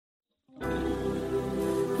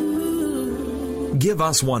Give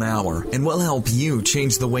us 1 hour and we'll help you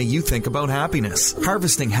change the way you think about happiness.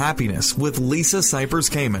 Harvesting Happiness with Lisa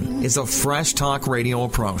Cypers-Kamen is a fresh talk radio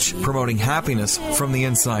approach promoting happiness from the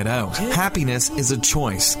inside out. Happiness is a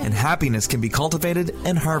choice, and happiness can be cultivated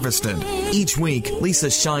and harvested. Each week,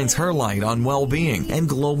 Lisa shines her light on well-being and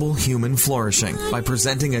global human flourishing by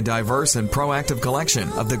presenting a diverse and proactive collection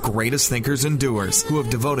of the greatest thinkers and doers who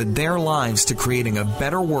have devoted their lives to creating a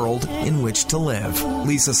better world in which to live.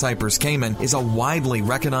 Lisa Cypers-Kamen is a widely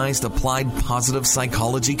recognized applied positive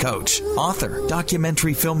psychology coach, author,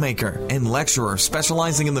 documentary filmmaker, and lecturer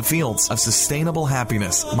specializing in the fields of sustainable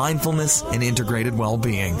happiness, mindfulness, and integrated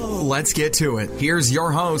well-being. Let's get to it. Here's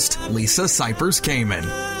your host, Lisa Cypers-Kamen.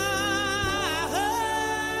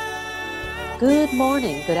 Good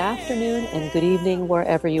morning, good afternoon, and good evening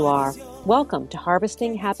wherever you are. Welcome to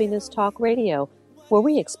Harvesting Happiness Talk Radio, where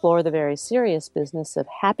we explore the very serious business of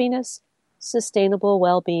happiness, sustainable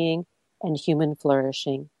well-being, and human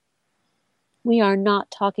flourishing. We are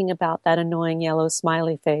not talking about that annoying yellow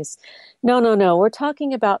smiley face. No. We're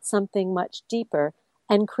talking about something much deeper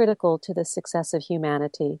and critical to the success of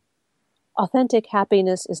humanity. Authentic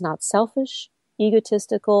happiness is not selfish,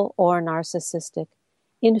 egotistical, or narcissistic.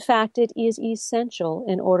 In fact, it is essential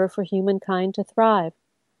in order for humankind to thrive.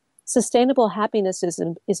 Sustainable happiness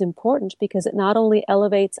is important because it not only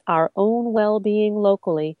elevates our own well-being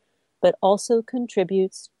locally, but also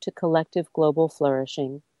contributes to collective global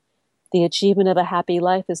flourishing. The achievement of a happy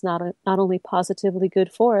life is not only positively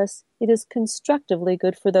good for us, it is constructively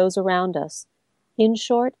good for those around us. In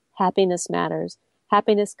short, happiness matters.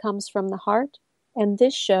 Happiness comes from the heart, and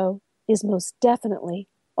this show is most definitely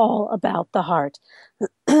all about the heart.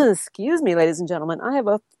 Excuse me, ladies and gentlemen, I have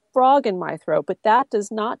a frog in my throat, but that does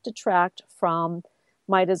not detract from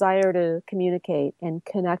my desire to communicate and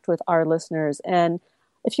connect with our listeners. And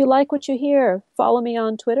if you like what you hear, follow me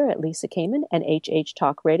on Twitter at Lisa Kamen and HH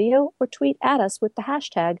Talk Radio, or tweet at us with the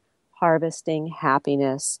hashtag Harvesting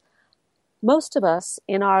Happiness. Most of us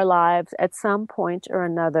in our lives at some point or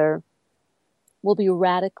another will be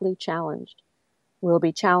radically challenged. We'll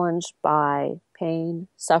be challenged by pain,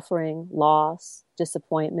 suffering, loss,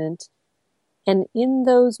 disappointment. And in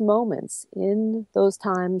those moments, in those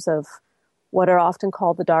times of what are often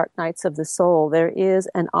called the dark nights of the soul, there is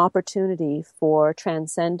an opportunity for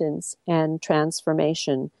transcendence and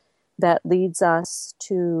transformation that leads us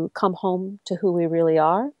to come home to who we really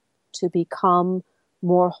are, to become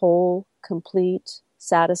more whole, complete,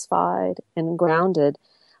 satisfied, and grounded.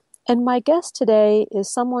 And my guest today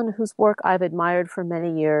is someone whose work I've admired for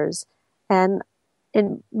many years. And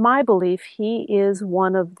in my belief, he is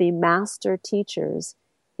one of the master teachers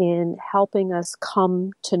in helping us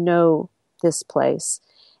come to know this place,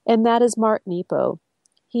 and that is Mark Nepo.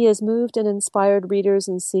 He has moved and inspired readers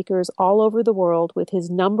and seekers all over the world with his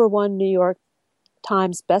 #1 New York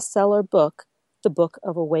Times bestseller book, The Book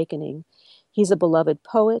of Awakening. He's a beloved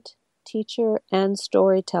poet, teacher, and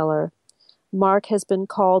storyteller. Mark has been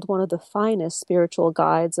called one of the finest spiritual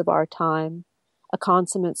guides of our time, a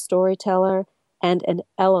consummate storyteller, and an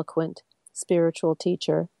eloquent spiritual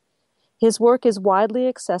teacher. His work is widely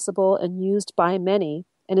accessible and used by many,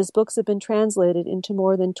 and his books have been translated into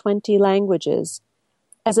more than 20 languages.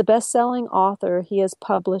 As a best-selling author, he has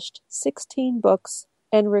published 16 books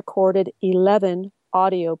and recorded 11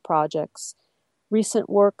 audio projects. Recent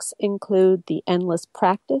works include The Endless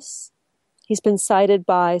Practice. He's been cited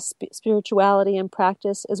by Spirituality and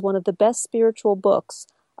Practice as one of the best spiritual books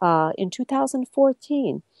in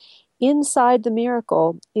 2014. Inside the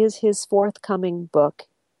Miracle is his forthcoming book.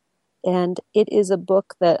 And it is a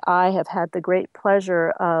book that I have had the great pleasure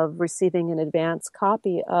of receiving an advance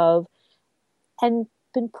copy of and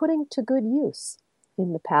been putting to good use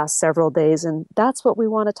in the past several days. And that's what we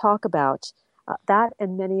want to talk about, that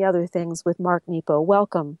and many other things with Mark Nepo.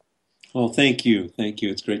 Welcome. Oh, thank you. Thank you.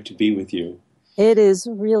 It's great to be with you. It is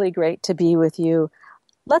really great to be with you.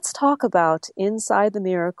 Let's talk about Inside the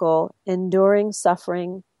Miracle, Enduring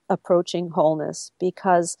Suffering, Approaching Wholeness,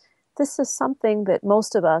 because this is something that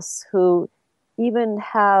most of us who even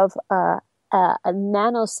have a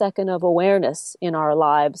nanosecond of awareness in our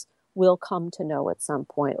lives will come to know at some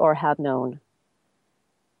point or have known.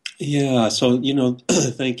 Yeah, so,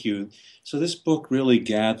 thank you. So this book really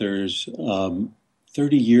gathers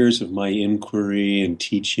 30 years of my inquiry and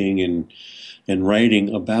teaching and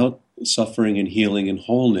writing about suffering and healing and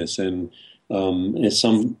wholeness. And as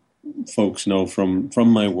some folks know from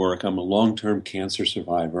my work, I'm a long-term cancer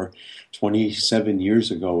survivor. 27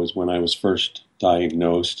 years ago is when I was first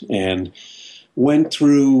diagnosed and went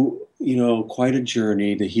through, quite a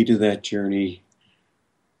journey. The heat of that journey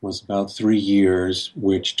was about 3 years,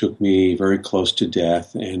 which took me very close to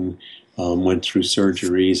death. And went through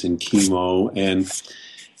surgeries and chemo,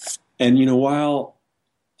 and while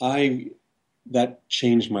that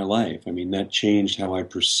changed my life. I mean, that changed how I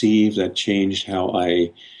perceive, that changed how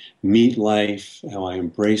I meet life, how I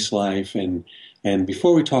embrace life. And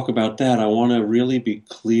before we talk about that, I want to really be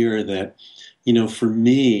clear that, for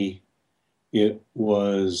me, it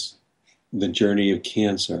was the journey of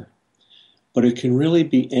cancer. But it can really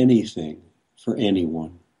be anything for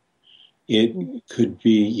anyone. It could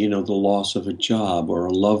be, the loss of a job or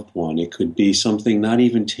a loved one. It could be something not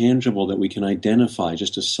even tangible that we can identify,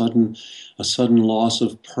 just a sudden loss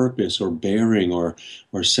of purpose or bearing or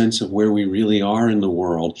sense of where we really are in the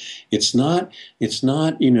world. It's not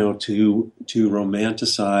to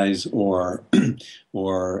romanticize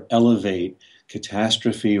or elevate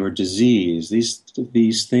catastrophe or disease.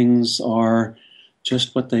 These things are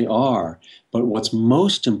just what they are. But what's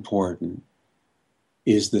most important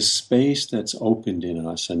is the space that's opened in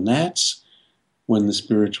us. And that's when the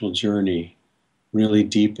spiritual journey really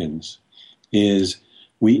deepens, is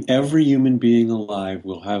every human being alive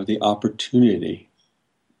will have the opportunity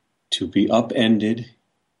to be upended,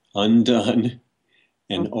 undone,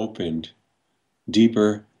 and opened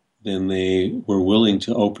deeper than they were willing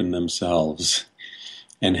to open themselves.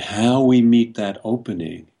 And how we meet that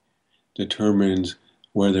opening determines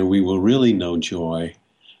whether we will really know joy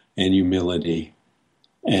and humility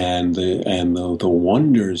and the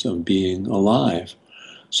wonders of being alive.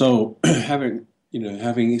 So having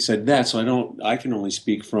said that, so I can only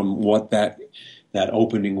speak from what that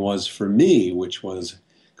opening was for me, which was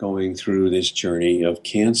going through this journey of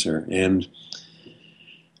cancer. And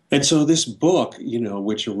so this book,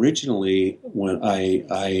 which originally when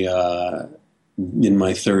I in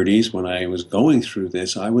my 30s, when I was going through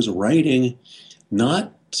this, I was writing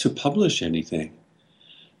not to publish anything.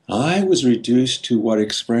 I was reduced to what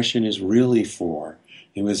expression is really for.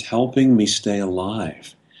 It was helping me stay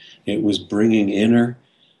alive. It was bringing inner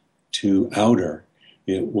to outer.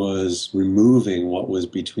 It was removing what was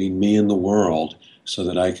between me and the world so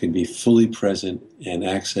that I could be fully present and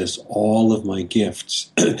access all of my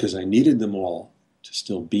gifts because I needed them all to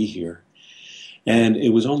still be here. And it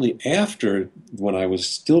was only after, when I was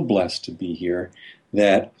still blessed to be here,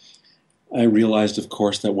 that I realized, of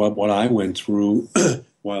course, that what I went through,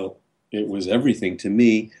 while it was everything to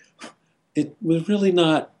me, it was really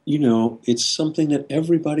not, it's something that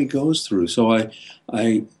everybody goes through. So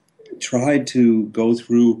I tried to go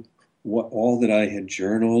through all that I had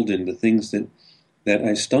journaled and the things that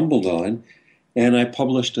I stumbled on, and I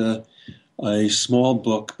published a small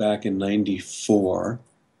book back in '94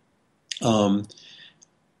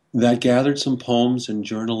 that gathered some poems and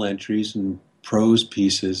journal entries and prose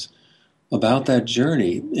pieces about that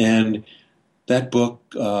journey. And that book,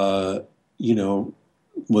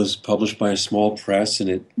 was published by a small press, and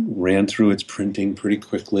it ran through its printing pretty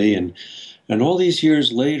quickly. And all these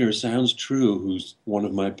years later, Sounds True, who's one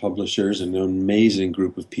of my publishers and an amazing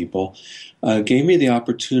group of people, gave me the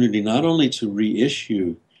opportunity not only to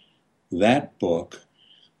reissue that book,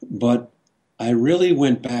 but I really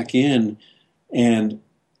went back in and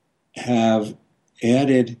have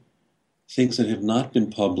added things that have not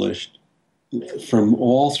been published from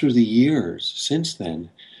all through the years since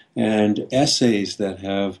then, and essays that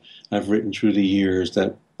I've written through the years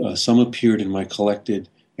that some appeared in my collected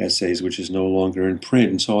essays, which is no longer in print.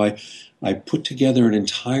 And so I put together an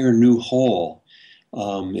entire new whole,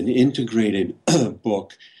 an integrated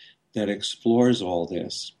book that explores all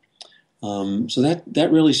this. So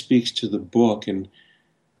that really speaks to the book, and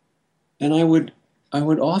I would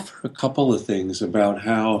offer a couple of things about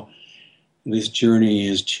how this journey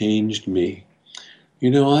has changed me.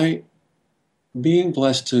 Being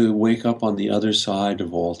blessed to wake up on the other side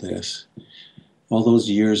of all this, all those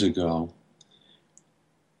years ago,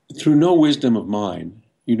 through no wisdom of mine.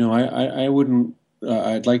 I wouldn't,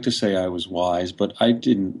 I'd like to say I was wise, but I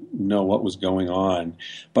didn't know what was going on.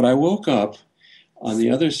 But I woke up on the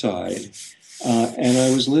other side, and I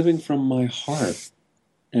was living from my heart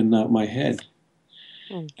and not my head.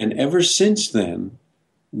 And ever since then,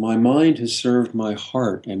 my mind has served my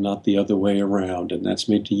heart and not the other way around, and that's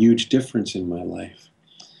made a huge difference in my life.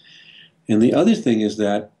 And the other thing is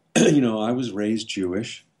that, I was raised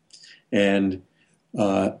Jewish, and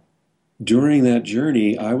during that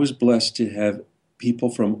journey, I was blessed to have people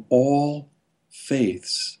from all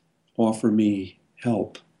faiths offer me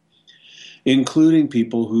help, including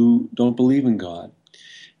people who don't believe in God.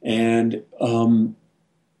 And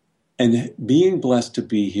being blessed to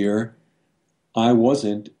be here, I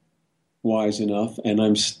wasn't wise enough, and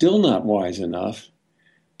I'm still not wise enough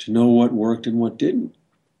to know what worked and what didn't.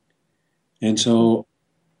 And so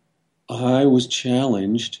I was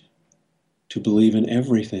challenged to believe in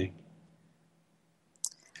everything.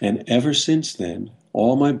 And ever since then,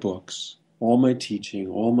 all my books, all my teaching,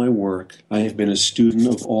 all my work, I have been a student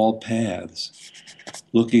of all paths,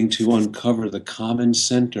 looking to uncover the common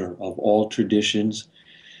center of all traditions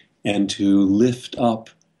and to lift up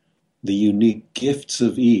the unique gifts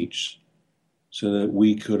of each so that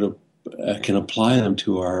we can apply them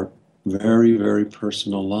to our very, very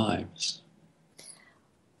personal lives.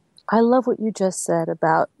 I love what you just said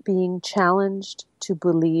about being challenged to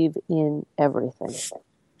believe in everything.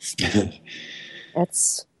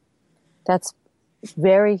 That's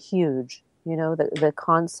very huge. You know, the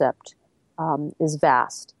concept is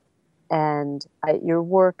vast. And your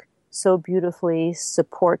work so beautifully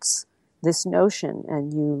supports this notion.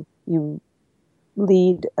 And you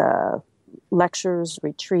lead lectures,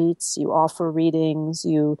 retreats, you offer readings,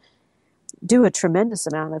 you do a tremendous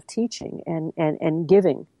amount of teaching and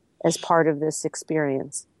giving as part of this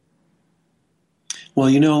experience. Well,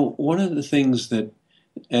 you know, one of the things that,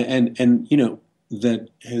 and you know, that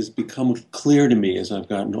has become clear to me as I've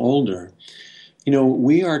gotten older, you know,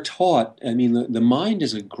 we are taught, I mean, the mind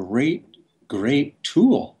is a great, great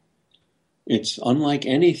tool. It's unlike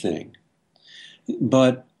anything.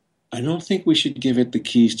 But I don't think we should give it the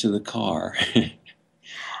keys to the car.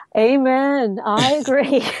 Amen. I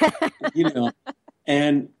agree. You know,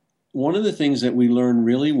 and one of the things that we learn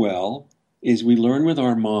really well is we learn with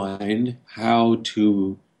our mind how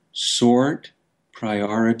to sort,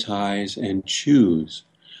 prioritize, and choose.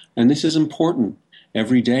 And this is important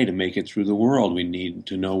every day to make it through the world. We need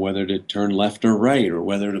to know whether to turn left or right, or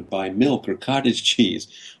whether to buy milk or cottage cheese,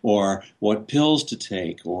 or what pills to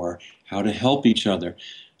take, or how to help each other.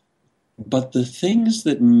 But the things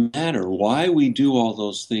that matter, why we do all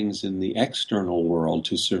those things in the external world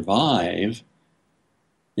to survive,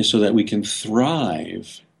 is so that we can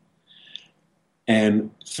thrive.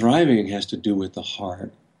 And thriving has to do with the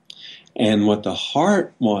heart. And what the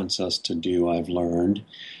heart wants us to do, I've learned,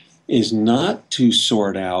 is not to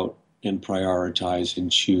sort out and prioritize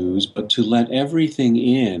and choose, but to let everything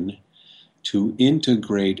in, to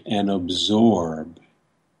integrate and absorb.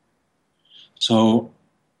 So,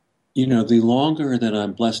 you know, the longer that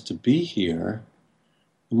I'm blessed to be here,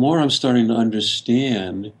 the more I'm starting to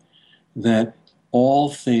understand that all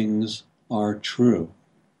things are true.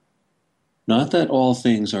 Not that all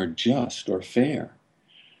things are just or fair,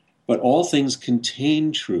 but all things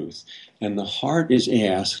contain truth. And the heart is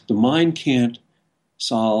asked, the mind can't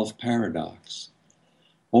solve paradox.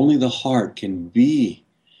 Only the heart can be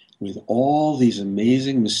with all these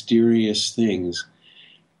amazing, mysterious things.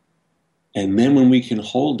 And then when we can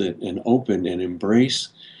hold it and open and embrace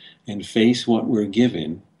and face what we're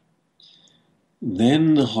given,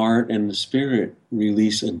 then the heart and the spirit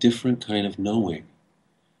release a different kind of knowing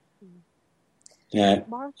that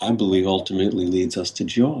I believe ultimately leads us to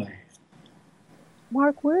joy.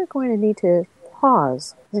 Mark, we're going to need to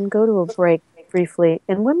pause and go to a break briefly.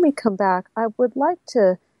 And when we come back, I would like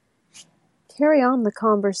to carry on the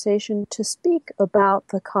conversation to speak about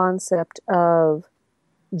the concept of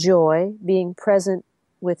joy, being present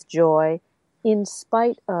with joy in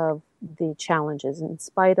spite of the challenges, in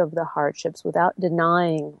spite of the hardships, without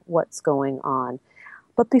denying what's going on.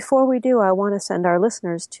 But before we do, I want to send our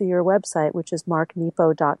listeners to your website, which is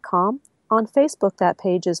marknepo.com. On Facebook, that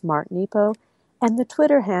page is Mark Nepo, and the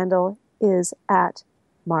Twitter handle is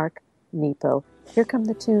 @MarkNepo. Here come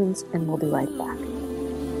the tunes, and we'll be right back.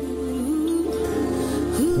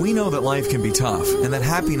 We know that life can be tough and that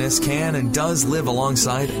happiness can and does live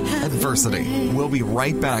alongside adversity. We'll be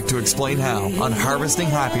right back to explain how on Harvesting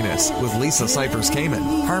Happiness with Lisa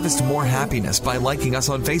Cypers-Kamen. Harvest more happiness by liking us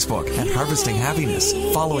on Facebook at Harvesting Happiness,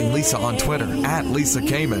 following Lisa on Twitter @Lisa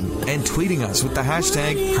Kamen, and tweeting us with the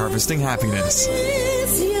hashtag Harvesting Happiness.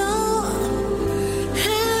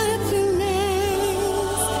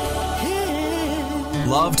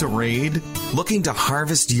 Love to read? Looking to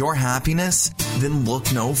harvest your happiness? Then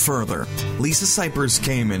look no further. Lisa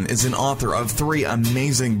Cypers-Kamen is an author of 3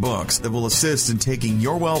 amazing books that will assist in taking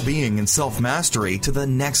your well-being and self-mastery to the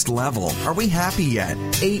next level. Are we happy yet?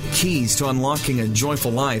 8 Keys to Unlocking a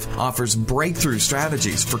Joyful Life offers breakthrough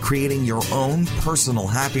strategies for creating your own personal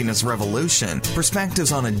happiness revolution.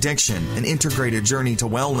 Perspectives on Addiction, an integrated journey to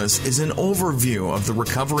wellness, is an overview of the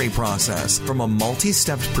recovery process from a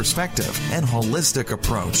multi-stepped perspective and holistic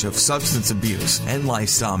approach of substance abuse and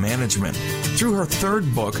lifestyle management. Through through her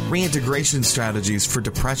third book, Reintegration Strategies for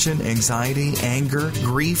Depression, Anxiety, Anger,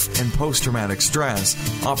 Grief, and Post-Traumatic Stress,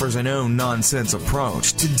 offers a no-nonsense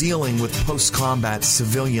approach to dealing with post-combat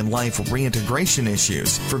civilian life reintegration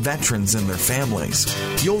issues for veterans and their families.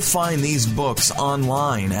 You'll find these books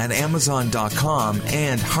online at Amazon.com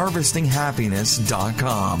and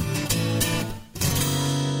HarvestingHappiness.com.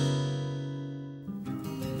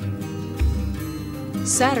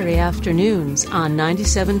 Saturday afternoons on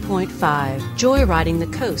 97.5, joyriding the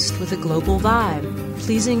coast with a global vibe,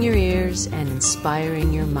 pleasing your ears and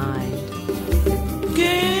inspiring your mind.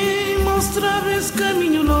 Quem mostrava esse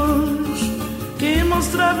caminho longe, quem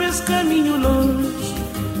mostrava esse caminho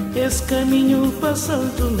longe, esse caminho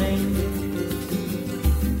passa Tomé.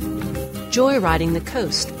 Joyriding the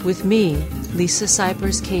coast with me, Lisa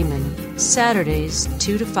Cypers Kamen, Saturdays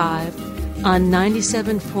 2 to 5 on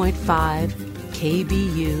 97.5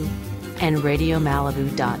 KBU and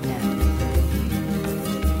RadioMalibu.net.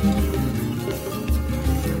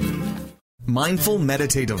 Mindful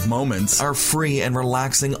meditative moments are free and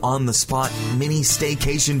relaxing on-the-spot mini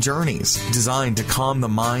staycation journeys designed to calm the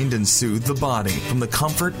mind and soothe the body from the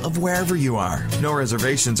comfort of wherever you are. No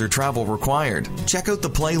reservations or travel required. Check out the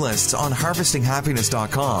playlists on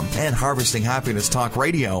HarvestingHappiness.com and Harvesting Happiness Talk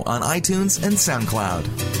Radio on iTunes and SoundCloud.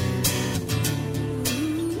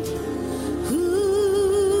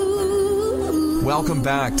 Welcome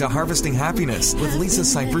back to Harvesting Happiness with Lisa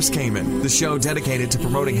Cypers Kamen, the show dedicated to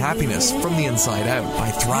promoting happiness from the inside out by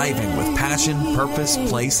thriving with passion, purpose,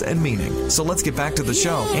 place, and meaning. So let's get back to the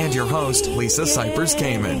show and your host, Lisa Cypers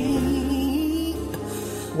Kamen.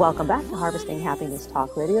 Welcome back to Harvesting Happiness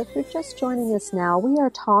Talk Radio. If you're just joining us now, we are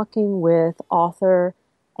talking with author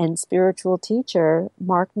and spiritual teacher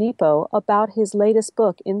Mark Nepo about his latest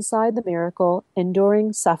book, Inside the Miracle,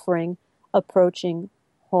 Enduring Suffering, Approaching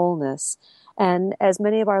Wholeness. And as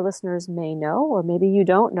many of our listeners may know, or maybe you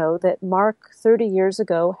don't know, that Mark 30 years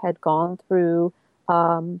ago had gone through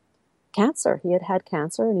cancer. He had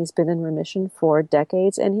cancer, and he's been in remission for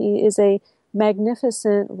decades. And he is a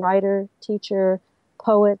magnificent writer, teacher,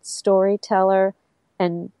 poet, storyteller,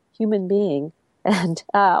 and human being, and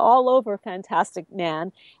all over fantastic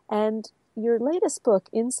man. And your latest book,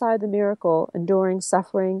 Inside the Miracle, Enduring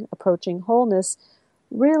Suffering, Approaching Wholeness,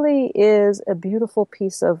 really is a beautiful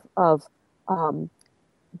piece of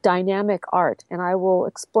dynamic art, and I will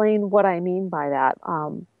explain what I mean by that.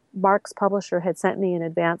 Mark's publisher had sent me an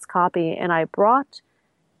advance copy, and I brought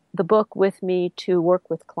the book with me to work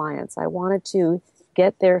with clients. I wanted to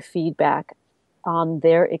get their feedback on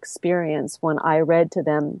their experience when I read to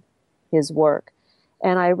them his work.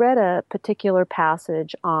 And I read a particular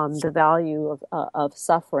passage on the value of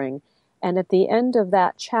suffering, and at the end of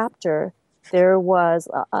that chapter, there was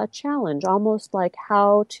a challenge, almost like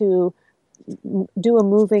how to do a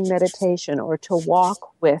moving meditation or to walk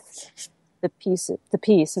with the piece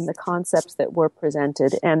and the concepts that were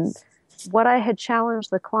presented. And what I had challenged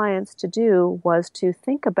the clients to do was to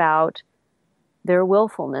think about their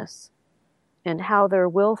willfulness and how their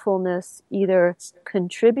willfulness either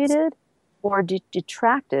contributed or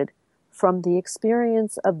detracted from the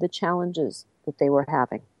experience of the challenges that they were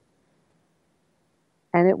having.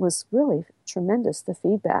 And it was really tremendous, the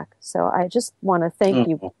feedback. So I just want to thank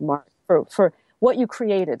you, Mark, for what you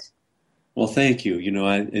created. Well, thank you. You know,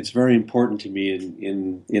 it's very important to me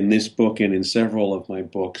in this book and in several of my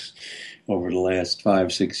books over the last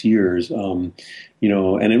 5-6 years. You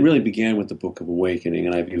know, and it really began with the Book of Awakening,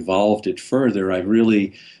 and I've evolved it further.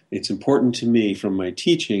 It's important to me from my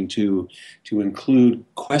teaching to include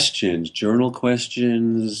questions, journal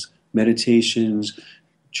questions, meditations,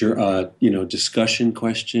 discussion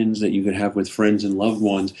questions that you could have with friends and loved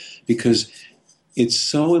ones, because it's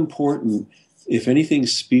so important. If anything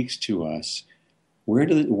speaks to us, where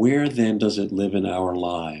then does it live in our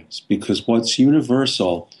lives? Because what's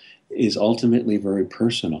universal is ultimately very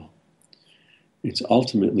personal. It's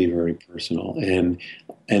ultimately very personal, and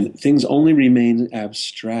things only remain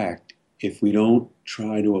abstract if we don't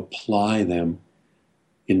try to apply them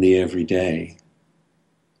in the everyday.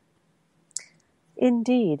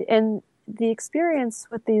 Indeed. And the experience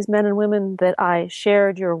with these men and women that I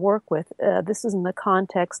shared your work with, this is in the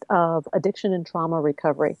context of addiction and trauma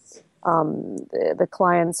recovery. The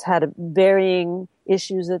clients had varying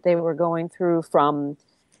issues that they were going through, from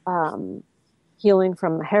healing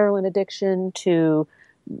from heroin addiction to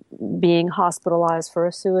being hospitalized for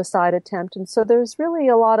a suicide attempt. And so there's really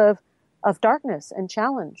a lot of darkness and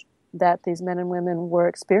challenge that these men and women were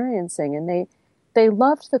experiencing. And they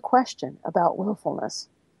loved the question about willfulness,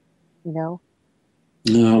 you know.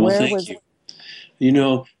 No, well, thank you. You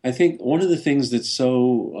know, I think one of the things that's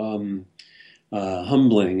so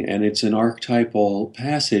humbling, and it's an archetypal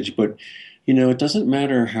passage. But it doesn't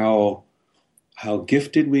matter how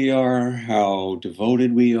gifted we are, how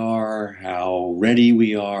devoted we are, how ready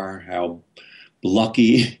we are, how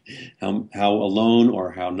lucky, how alone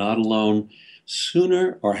or how not alone,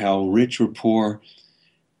 sooner, or how rich or poor,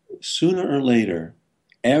 sooner or later,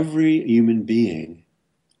 every human being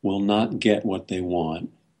will not get what they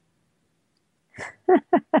want.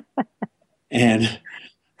 And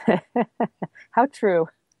how true.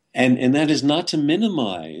 And that is not to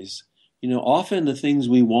minimize, often the things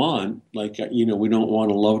we want, like, we don't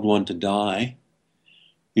want a loved one to die.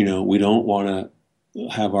 We don't want to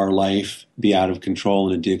have our life be out of control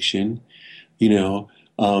and addiction. We don't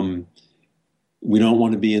want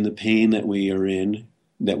to be in the pain that we are in,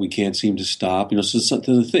 that we can't seem to stop. So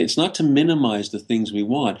it's not to minimize the things we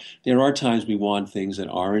want. There are times we want things that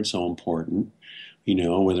aren't so important.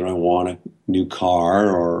 Whether I want a new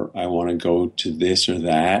car or I want to go to this or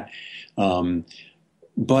that.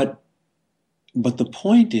 But the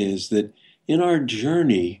point is that in our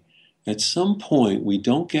journey, at some point, we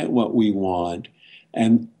don't get what we want,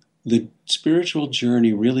 and the spiritual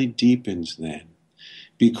journey really deepens then.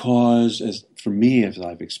 Because, as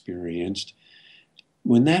I've experienced,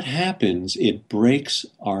 when that happens, it breaks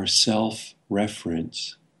our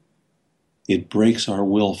self-reference. It breaks our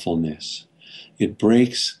willfulness. It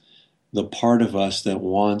breaks the part of us that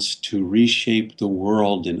wants to reshape the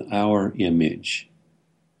world in our image.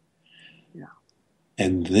 Yeah.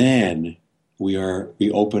 And then we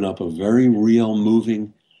open up a very real,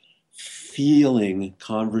 moving, feeling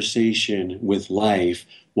conversation with life.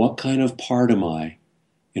 What kind of part am I?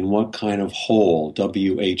 And what kind of whole?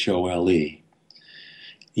 WHOLE.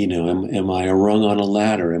 Am I a rung on a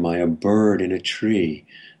ladder? Am I a bird in a tree?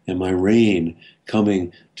 Am I rain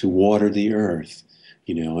coming to water the earth?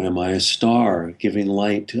 Am I a star giving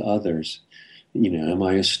light to others? Am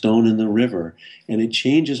I a stone in the river? And it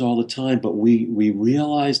changes all the time, but we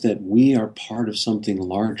realize that we are part of something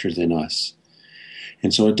larger than us.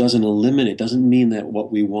 And so it doesn't mean that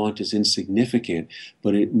what we want is insignificant,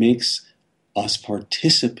 but it makes us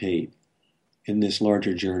participate in this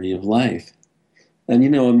larger journey of life. And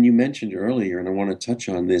you mentioned earlier, and I want to touch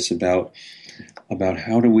on this about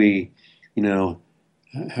how do we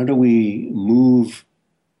move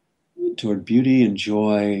toward beauty and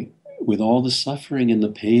joy with all the suffering and the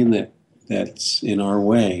pain that's in our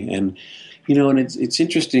way. And it's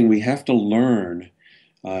interesting. We have to learn.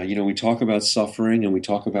 We talk about suffering and we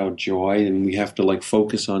talk about joy, and we have to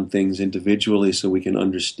focus on things individually so we can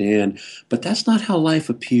understand. But that's not how life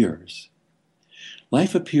appears.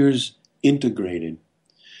 Life appears integrated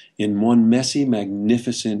in one messy,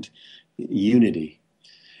 magnificent unity.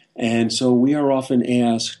 And so we are often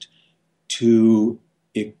asked to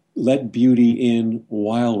let beauty in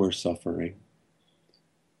while we're suffering.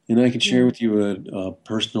 And I can share with you a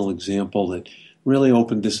personal example that really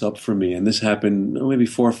opened this up for me. And this happened maybe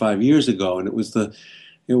 4 or 5 years ago, and it was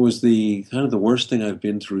the kind of the worst thing I've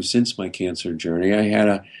been through since my cancer journey. I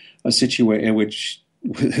had a situation which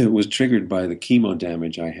was triggered by the chemo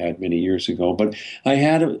damage I had many years ago. But I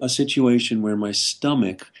had a situation where my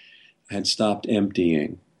stomach had stopped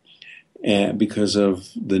emptying because of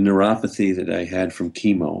the neuropathy that I had from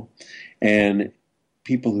chemo. And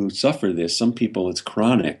people who suffer this, some people it's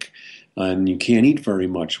chronic, and you can't eat very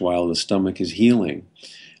much while the stomach is healing.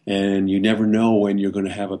 And you never know when you're going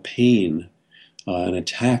to have a pain, an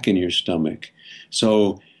attack in your stomach.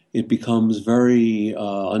 So it becomes very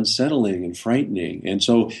unsettling and frightening. And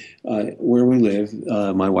so where we live,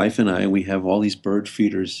 my wife and I, we have all these bird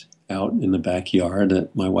feeders out in the backyard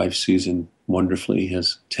that my wife Susan wonderfully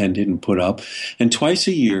has tended and put up. And twice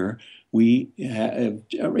a year, we have,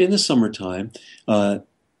 in the summertime,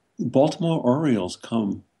 Baltimore Orioles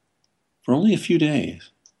come for only a few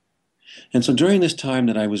days. And so during this time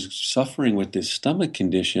that I was suffering with this stomach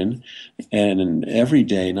condition, and every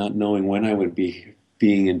day not knowing when I would be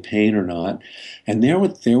being in pain or not, and there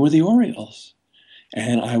were the Orioles.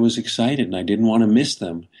 And I was excited, and I didn't want to miss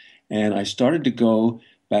them. And I started to go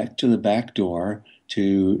back to the back door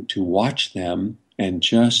to watch them, and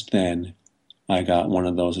just then I got one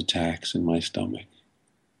of those attacks in my stomach.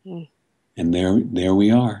 Mm. And there we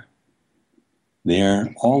are.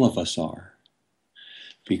 There all of us are.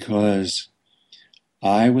 Because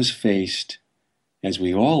I was faced, as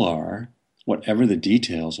we all are, whatever the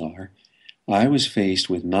details are, I was faced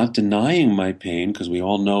with not denying my pain, because we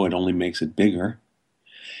all know it only makes it bigger.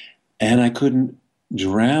 And I couldn't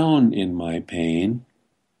drown in my pain.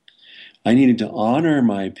 I needed to honor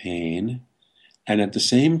my pain and at the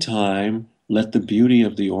same time let the beauty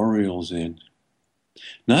of the Orioles in.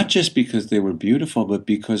 Not just because they were beautiful, but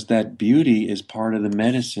because that beauty is part of the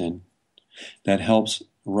medicine that helps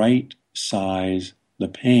right size the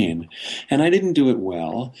pain. And I didn't do it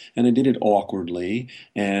well, and I did it awkwardly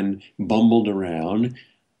and bumbled around,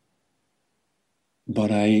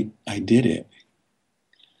 but I did it.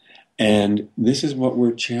 And this is what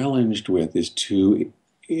we're challenged with, this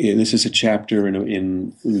is a chapter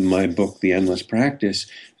in my book, The Endless Practice,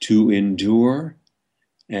 to endure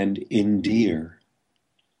and endear,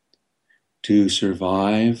 to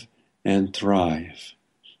survive and thrive.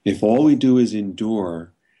 If all we do is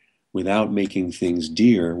endure without making things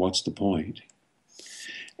dear, what's the point?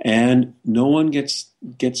 And no one gets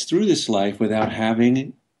through this life without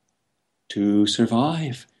having to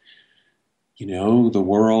survive. You know, the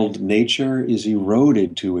world, nature is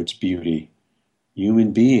eroded to its beauty.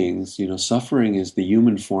 Human beings, suffering is the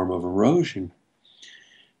human form of erosion.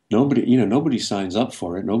 Nobody signs up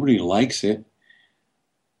for it. Nobody likes it.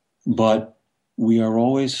 But we are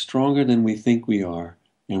always stronger than we think we are.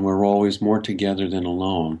 And we're always more together than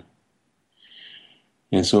alone.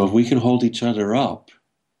 And so if we can hold each other up,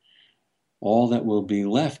 all that will be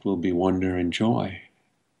left will be wonder and joy.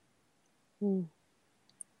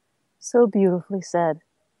 So beautifully said.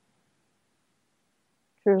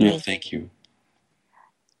 Truly. Yeah, thank you.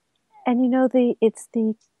 And it's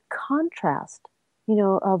the contrast,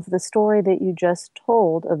 of the story that you just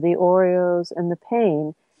told of the Oreos and the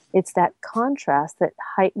pain. It's that contrast that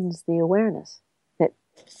heightens the awareness, that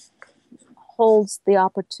holds the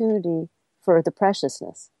opportunity for the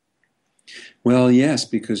preciousness. Well, yes,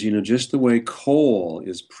 because, just the way coal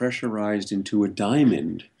is pressurized into a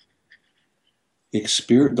diamond,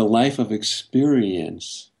 the life of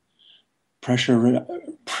experience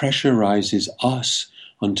pressurizes us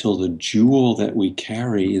until the jewel that we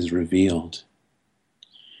carry is revealed.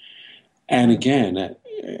 And again,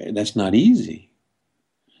 that's not easy.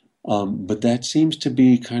 But that seems to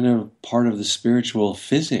be kind of part of the spiritual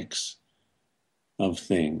physics of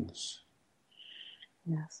things.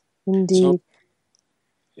 Yes, indeed. So,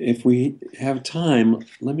 if we have time,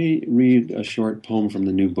 let me read a short poem from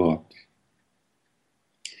the new book.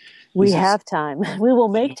 We have time. We will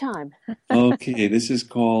make time. Okay, this is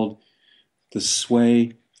called The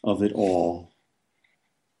Sway of It All.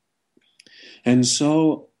 And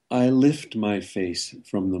so I lift my face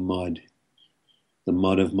from the mud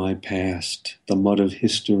of my past, the mud of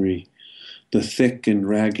history, the thick and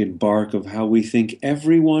ragged bark of how we think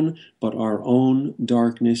everyone but our own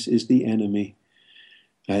darkness is the enemy.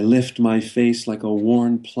 I lift my face like a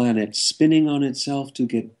worn planet spinning on itself to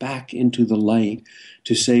get back into the light,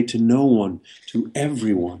 to say to no one, to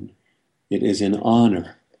everyone, it is an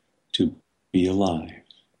honor to be alive.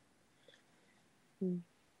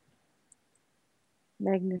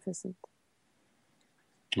 Magnificent.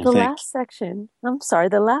 Well, the last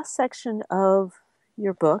section of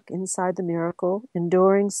your book, Inside the Miracle,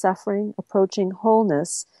 Enduring Suffering, Approaching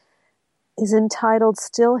Wholeness, is entitled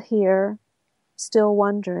Still Here, Still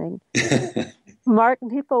Wondering. Mark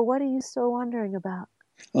Nepo, what are you still wondering about?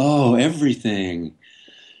 Oh, everything.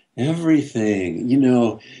 Everything.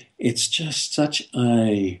 It's just such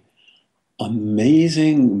a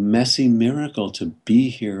amazing, messy miracle to be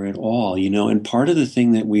here at all, and part of the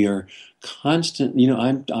thing that we are constant,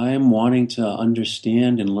 I am wanting to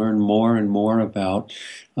understand and learn more and more about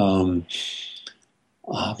how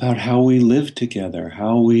we live together,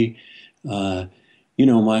 how we,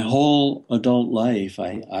 my whole adult life,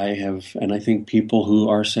 I have, and I think people who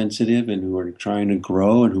are sensitive and who are trying to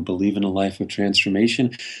grow and who believe in a life of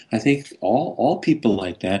transformation, I think all people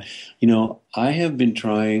like that, I have been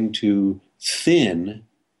trying to thin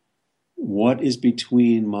what is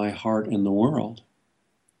between my heart and the world.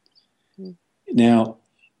 Now,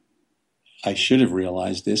 I should have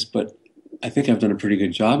realized this, but I think I've done a pretty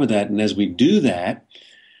good job of that. And as we do that,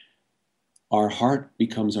 our heart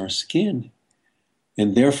becomes our skin.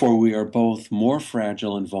 And therefore, we are both more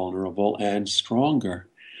fragile and vulnerable and stronger.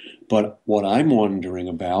 But what I'm wondering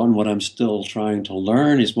about and what I'm still trying to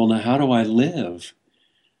learn is, well, now how do I live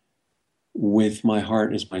with my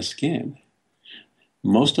heart as my skin?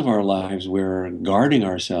 Most of our lives, we're guarding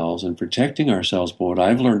ourselves and protecting ourselves. But what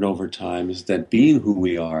I've learned over time is that being who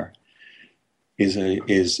we are is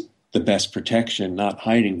the best protection, not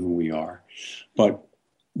hiding who we are. But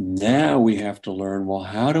now we have to learn, well,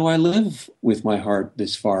 how do I live with my heart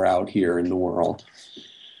this far out here in the world?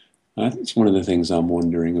 That's one of the things I'm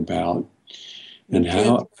wondering about. And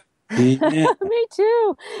how... Yeah. Me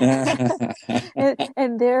too.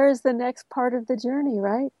 and there is the next part of the journey,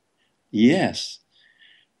 right? Yes.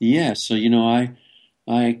 So,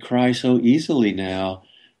 I cry so easily now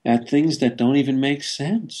at things that don't even make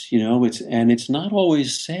sense. It's not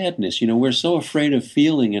always sadness. We're so afraid of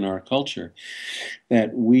feeling in our culture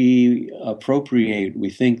that we appropriate. We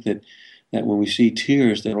think that when we see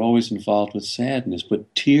tears, they're always involved with sadness.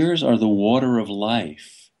 But tears are the water of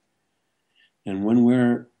life. And when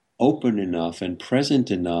we're open enough and present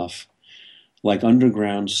enough, like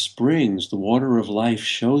underground springs, the water of life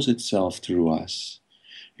shows itself through us.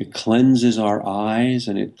 It cleanses our eyes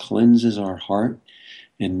and it cleanses our heart.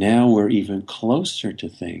 And now we're even closer to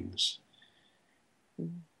things.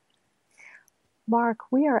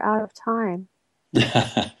 Mark, we are out of time.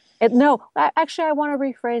 No, actually, I want to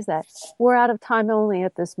rephrase that. We're out of time only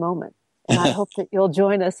at this moment. And I hope that you'll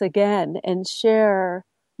join us again and share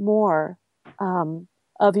more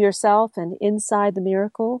of yourself and Inside the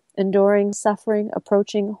Miracle, Enduring Suffering,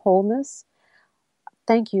 Approaching Wholeness.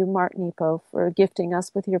 Thank you, Mark Nepo, for gifting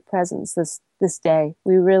us with your presence this day.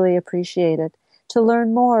 We really appreciate it. To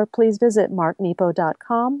learn more, please visit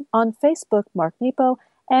marknepo.com, on Facebook, Mark Nepo,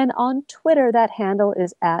 and on Twitter, that handle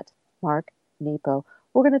is @MarkNepo.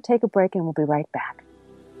 We're going to take a break and we'll be right back.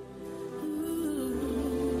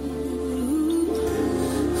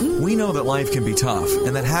 We know that life can be tough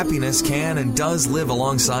and that happiness can and does live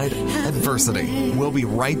alongside adversity. We'll be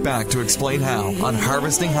right back to explain how on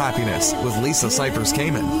Harvesting Happiness with Lisa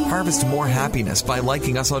Cypers-Kamen. Harvest more happiness by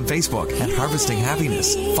liking us on Facebook at Harvesting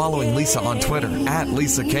Happiness, following Lisa on Twitter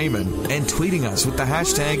 @Lisa Kamen, and tweeting us with the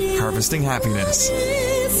hashtag Harvesting Happiness.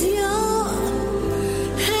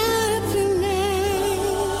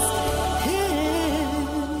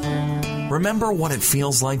 Remember what it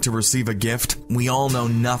feels like to receive a gift? We all know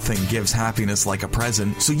nothing gives happiness like a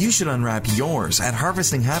present, so you should unwrap yours at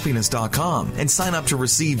harvestinghappiness.com and sign up to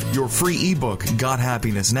receive your free ebook, Got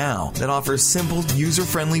Happiness Now, that offers simple,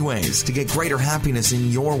 user-friendly ways to get greater happiness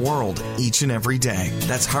in your world each and every day.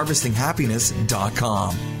 That's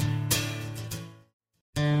harvestinghappiness.com.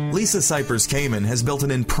 Lisa Cypers-Kamen has built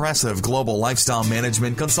an impressive global lifestyle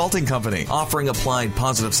management consulting company offering applied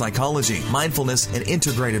positive psychology, mindfulness, and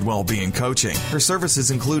integrated well-being coaching. Her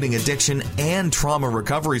services, including addiction and trauma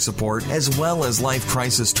recovery support, as well as life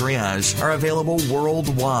crisis triage, are available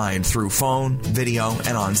worldwide through phone, video,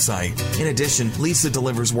 and on-site. In addition, Lisa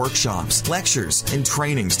delivers workshops, lectures, and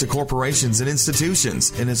trainings to corporations and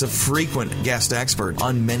institutions and is a frequent guest expert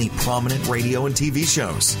on many prominent radio and TV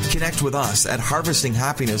shows. Connect with us at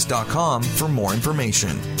harvestinghappiness.com for more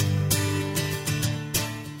information.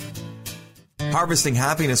 Harvesting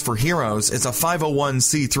Happiness for Heroes is a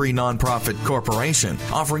 501c3 nonprofit corporation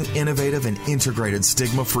offering innovative and integrated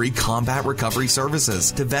stigma-free combat recovery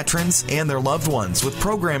services to veterans and their loved ones with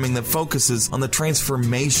programming that focuses on the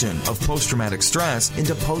transformation of post-traumatic stress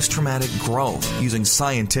into post-traumatic growth using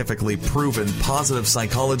scientifically proven positive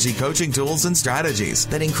psychology coaching tools and strategies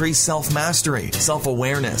that increase self-mastery,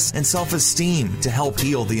 self-awareness, and self-esteem to help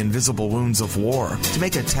heal the invisible wounds of war. To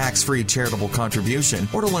make a tax-free charitable contribution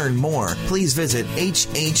or to learn more, please visit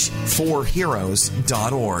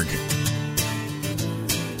hh4heroes.org.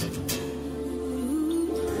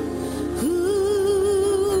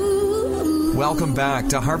 Welcome back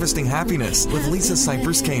to Harvesting Happiness with Lisa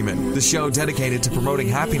Cypers-Kamen, the show dedicated to promoting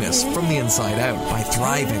happiness from the inside out by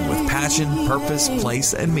thriving with passion, purpose,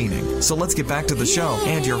 place, and meaning. So let's get back to the show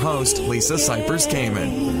and your host, Lisa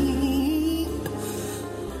Cypers-Kamen.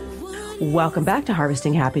 Welcome back to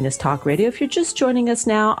Harvesting Happiness Talk Radio. If you're just joining us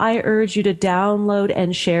now, I urge you to download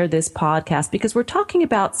and share this podcast because we're talking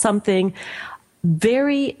about something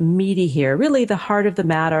very meaty here, really the heart of the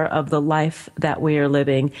matter of the life that we are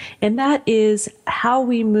living, and that is how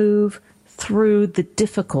we move through the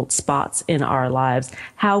difficult spots in our lives,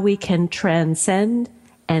 how we can transcend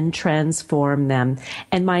and transform them.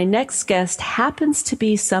 And my next guest happens to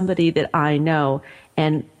be somebody that I know,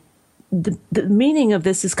 and the meaning of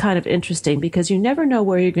this is kind of interesting because you never know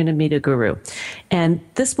where you're going to meet a guru. And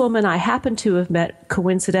this woman I happen to have met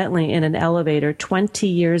coincidentally in an elevator 20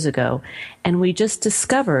 years ago. And we just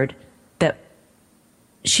discovered that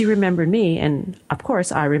she remembered me. And of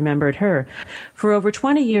course, I remembered her. For over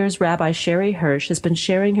 20 years, Rabbi Sherre Hirsch has been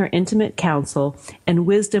sharing her intimate counsel and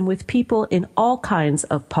wisdom with people in all kinds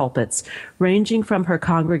of pulpits, ranging from her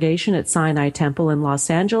congregation at Sinai Temple in Los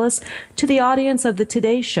Angeles to the audience of the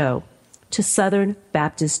Today Show, to Southern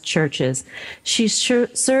Baptist churches. She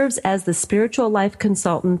serves as the spiritual life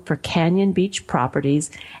consultant for Canyon Beach Properties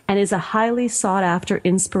and is a highly sought-after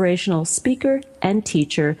inspirational speaker and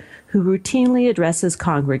teacher who routinely addresses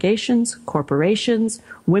congregations, corporations,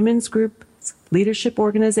 women's groups, leadership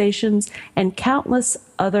organizations, and countless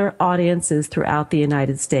other audiences throughout the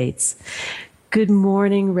United States. Good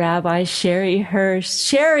morning, Rabbi Sherre Hirsch.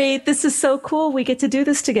 Sherre, this is so cool. We get to do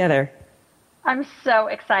this together. I'm so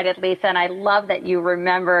excited, Lisa, and I love that you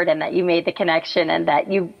remembered and that you made the connection and that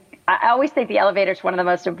I always think the elevator is one of the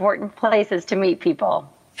most important places to meet people.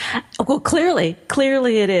 Well, clearly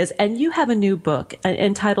it is. And you have a new book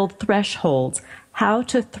entitled Thresholds, How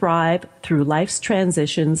to Thrive Through Life's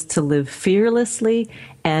Transitions to Live Fearlessly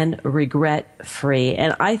and Regret-Free.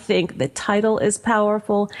 And I think the title is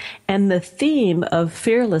powerful, and the theme of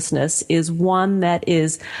fearlessness is one that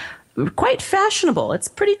is quite fashionable. It's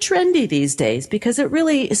pretty trendy these days because it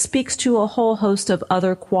really speaks to a whole host of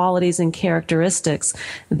other qualities and characteristics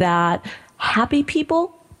that happy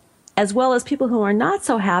people, as well as people who are not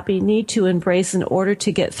so happy, need to embrace in order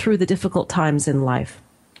to get through the difficult times in life.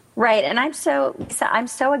 Right. And I'm so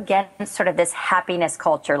against sort of this happiness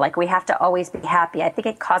culture. Like we have to always be happy. I think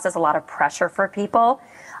it causes a lot of pressure for people.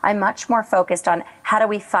 I'm much more focused on how do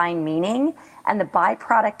we find meaning, and the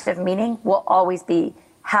byproduct of meaning will always be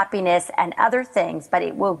happiness and other things, but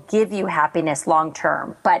it will give you happiness long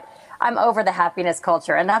term. But I'm over the happiness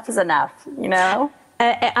culture. Enough is enough, you know?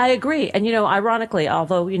 I agree. And, ironically,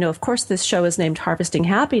 although, of course, this show is named Harvesting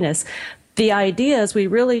Happiness, the idea is we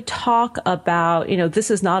really talk about, this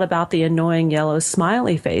is not about the annoying yellow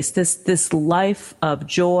smiley face. This life of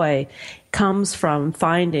joy comes from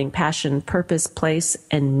finding passion, purpose, place,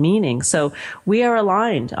 and meaning. So we are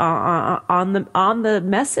aligned on the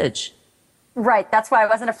message. Right. That's why I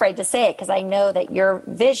wasn't afraid to say it, because I know that your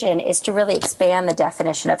vision is to really expand the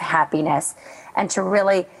definition of happiness, and to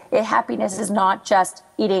really, happiness is not just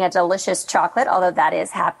eating a delicious chocolate, although that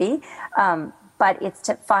is happy, but it's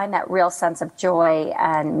to find that real sense of joy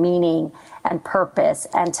and meaning and purpose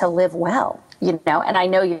and to live well. And I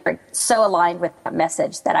know you're so aligned with that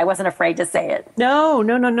message that I wasn't afraid to say it. No.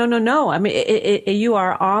 I mean, you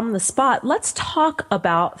are on the spot. Let's talk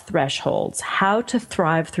about thresholds, how to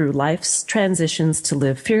thrive through life's transitions to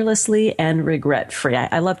live fearlessly and regret-free.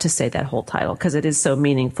 I love to say that whole title because it is so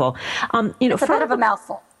meaningful. It's a bit of a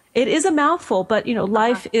mouthful. It is a mouthful, but,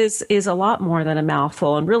 life is a lot more than a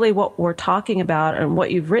mouthful. And really what we're talking about and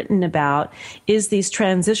what you've written about is these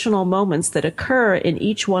transitional moments that occur in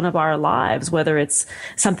each one of our lives, whether it's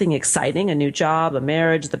something exciting, a new job, a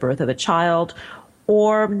marriage, the birth of a child,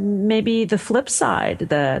 or maybe the flip side,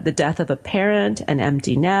 the death of a parent, an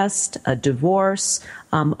empty nest, a divorce,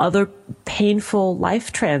 other painful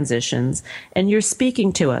life transitions. And you're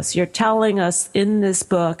speaking to us. You're telling us in this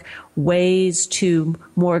book ways to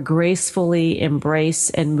more gracefully embrace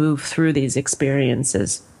and move through these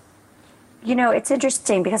experiences. It's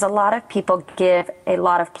interesting because a lot of people give a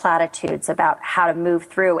lot of platitudes about how to move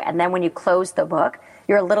through. And then when you close the book,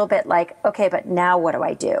 you're a little bit like, okay, but now what do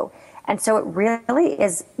I do? And so it really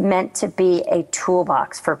is meant to be a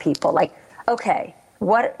toolbox for people. Like, okay,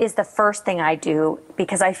 what is the first thing I do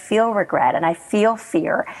because I feel regret and I feel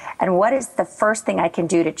fear? And what is the first thing I can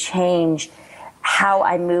do to change how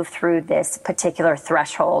I move through this particular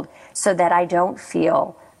threshold so that I don't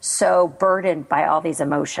feel so burdened by all these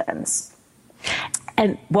emotions?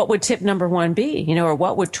 And what would tip number one be, or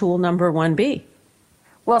what would tool number one be?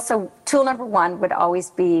 Well, so tool number one would always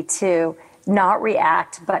be to not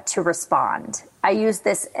react, but to respond. I use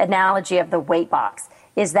this analogy of the weight box,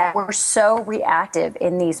 is that we're so reactive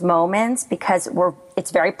in these moments because it's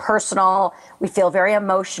very personal. We feel very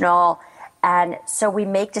emotional. And so we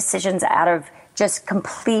make decisions out of just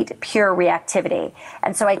complete, pure reactivity.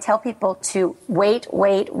 And so I tell people to wait,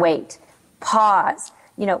 pause,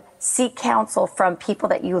 seek counsel from people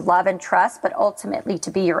that you love and trust, but ultimately to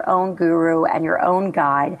be your own guru and your own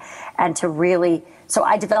guide, and to really. So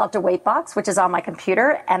I developed a weight box, which is on my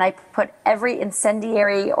computer, and I put every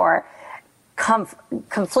incendiary or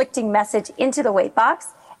conflicting message into the weight box,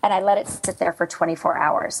 and I let it sit there for 24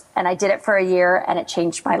 hours. And I did it for a year, and it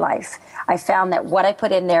changed my life. I found that what I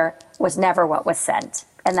put in there was never what was sent,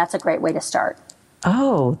 and that's a great way to start.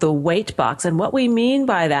 Oh, the weight box. And what we mean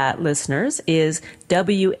by that, listeners, is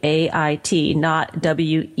WAIT, not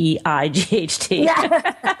WEIGHT.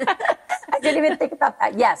 Yeah. I didn't even think about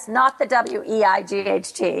that. Yes, not the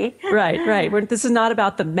WEIGHT. Right. This is not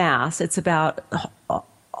about the mass. It's about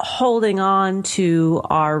holding on to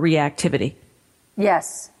our reactivity.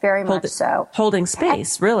 Yes, very much so. Holding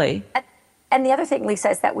space, really. And the other thing, Lisa,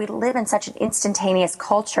 is that we live in such an instantaneous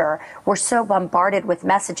culture. We're so bombarded with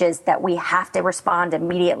messages that we have to respond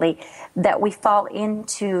immediately, that we fall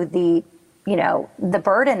into the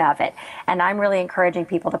burden of it. And I'm really encouraging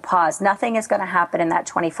people to pause. Nothing is going to happen in that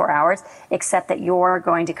 24 hours, except that you're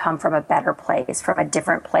going to come from a better place, from a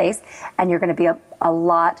different place. And you're going to be a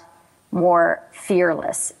lot more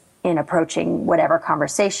fearless in approaching whatever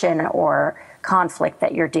conversation or conflict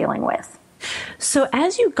that you're dealing with. So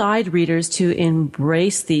as you guide readers to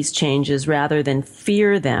embrace these changes rather than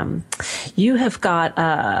fear them, you have got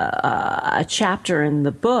a chapter in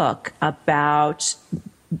the book about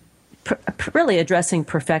really addressing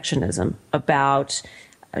perfectionism, about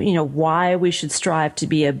why we should strive to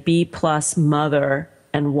be a B+ mother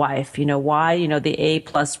and wife, why the A+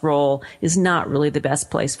 role is not really the best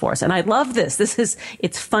place for us. And I love this.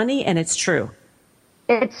 It's funny and it's true.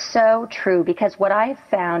 It's so true, because what I've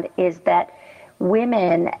found is that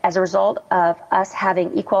women, as a result of us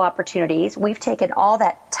having equal opportunities, we've taken all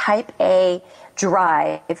that type A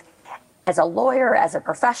drive as a lawyer, as a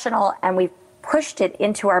professional, and we've pushed it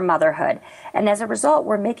into our motherhood. And as a result,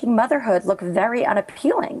 we're making motherhood look very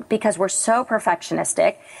unappealing because we're so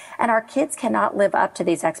perfectionistic and our kids cannot live up to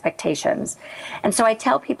these expectations. And so I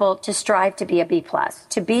tell people to strive to be a B+,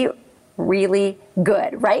 to be really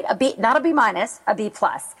good, right? A B, not a B-, a B+.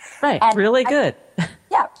 Right, and really good.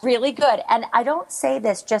 Yeah, really good. And I don't say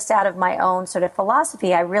this just out of my own sort of philosophy.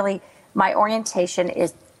 My orientation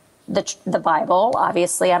is the Bible.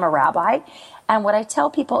 Obviously, I'm a rabbi. And what I tell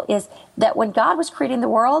people is that when God was creating the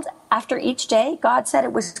world, after each day, God said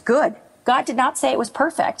it was good. God did not say it was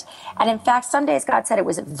perfect. And in fact, some days God said it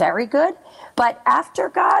was very good. But after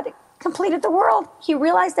God completed the world, he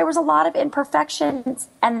realized there was a lot of imperfections,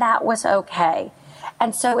 and that was okay.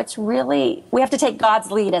 And so it's really, we have to take God's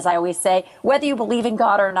lead, as I always say. Whether you believe in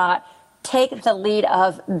God or not, take the lead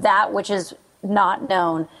of that which is not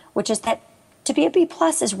known, which is that to be a B+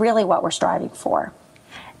 is really what we're striving for.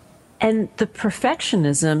 And the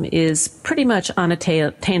perfectionism is pretty much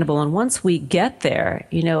unattainable. And once we get there,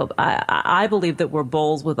 I believe that we're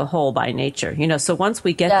bowls with a hole by nature. So once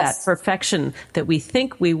we get that perfection that we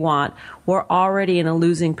think we want, we're already in a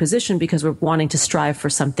losing position because we're wanting to strive for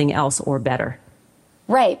something else or better.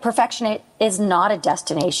 Right. Perfection is not a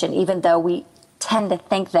destination, even though we tend to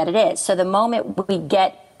think that it is. So the moment we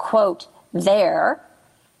get, quote, there,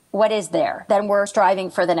 what is there? Then we're striving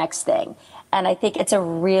for the next thing. And I think it's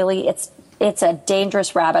a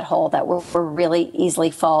dangerous rabbit hole that we're really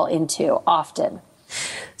easily fall into often.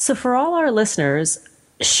 So for all our listeners,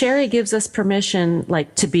 Sherre gives us permission,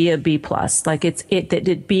 to be a B+.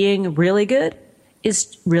 That being really good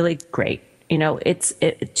is really great. It's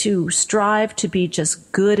to strive to be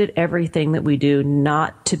just good at everything that we do,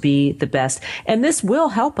 not to be the best. And this will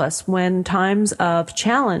help us when times of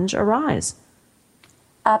challenge arise.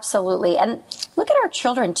 Absolutely. And look at our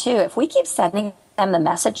children, too. If we keep sending them the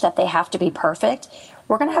message that they have to be perfect,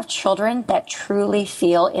 we're going to have children that truly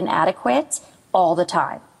feel inadequate all the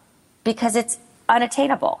time because it's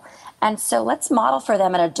unattainable. And so let's model for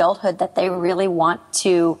them an adulthood that they really want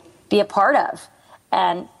to be a part of.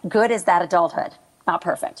 And good is that adulthood, not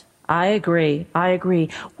perfect. I agree.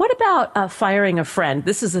 What about firing a friend?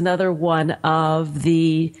 This is another one of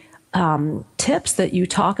the tips that you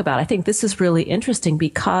talk about. I think this is really interesting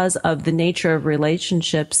because of the nature of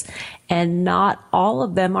relationships, and not all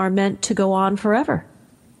of them are meant to go on forever.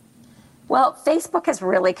 Well, Facebook has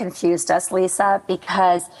really confused us, Lisa,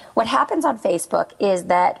 because what happens on Facebook is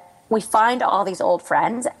that we find all these old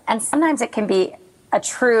friends, and sometimes it can be a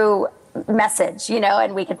true message,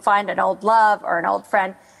 and we can find an old love or an old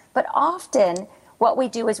friend. But often what we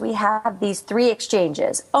do is we have these 3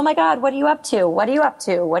 exchanges. Oh my God, what are you up to? What are you up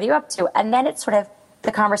to? What are you up to? And then it's sort of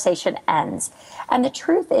the conversation ends. And the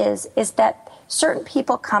truth is that certain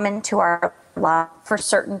people come into our life for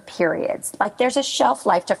certain periods. Like there's a shelf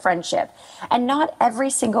life to friendship. And not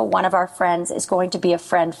every single one of our friends is going to be a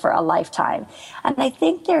friend for a lifetime. And I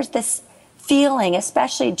think there's this feeling,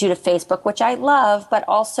 especially due to Facebook, which I love, but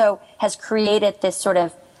also has created this sort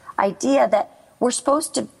of idea that we're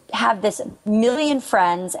supposed to have this million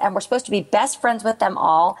friends and we're supposed to be best friends with them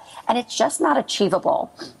all, and it's just not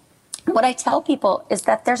achievable. What I tell people is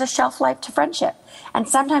that there's a shelf life to friendship, and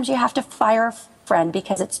sometimes you have to fire a friend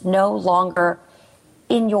because it's no longer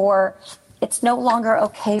it's no longer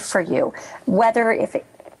okay for you. Whether if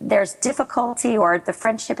there's difficulty or the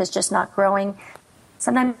friendship is just not growing,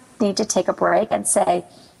 sometimes you need to take a break and say,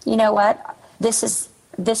 you know what,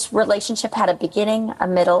 this relationship had a beginning, a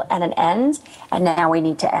middle, and an end, and now we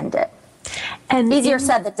need to end it. And easier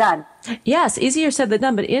said than done. Yes, easier said than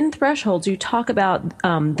done. But in Thresholds, you talk about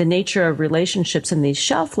the nature of relationships and these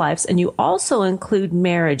shelf lives, and you also include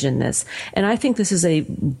marriage in this. And I think this is a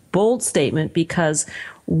bold statement because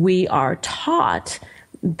we are taught,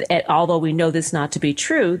 although we know this not to be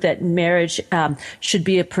true, that marriage should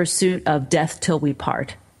be a pursuit of death till we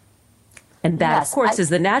part. And that, yes, of course, is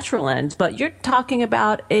the natural end. But you're talking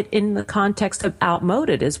about it in the context of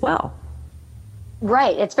outmoded as well.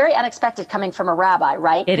 Right. It's very unexpected coming from a rabbi,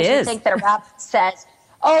 right? It is. You think that a rabbi says,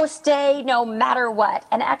 oh, stay no matter what.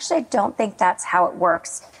 And actually, I don't think that's how it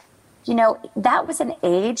works. You know, that was an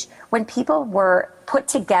age when people were put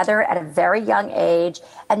together at a very young age,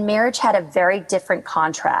 and marriage had a very different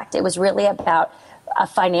contract. It was really about a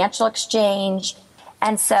financial exchange.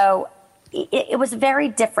 And so it was very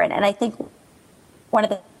different. And I think one of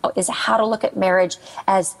the is how to look at marriage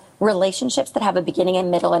as relationships that have a beginning and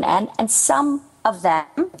middle and end. And some of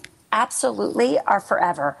them absolutely are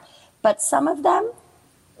forever, but some of them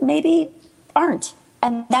maybe aren't.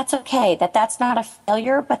 And that's okay. That's not a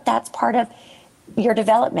failure, but that's part of your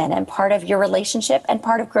development and part of your relationship and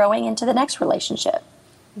part of growing into the next relationship.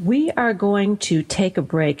 We are going to take a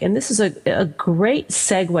break, and this is a great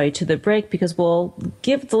segue to the break because we'll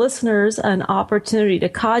give the listeners an opportunity to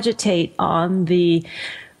cogitate on the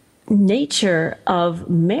nature of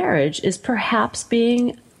marriage is perhaps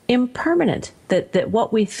being impermanent, that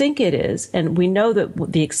what we think it is, and we know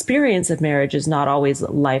that the experience of marriage is not always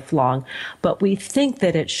lifelong, but we think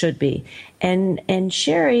that it should be. And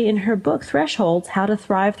Sherre, in her book, Thresholds, How to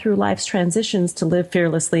Thrive Through Life's Transitions to Live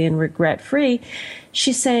Fearlessly and Regret-Free,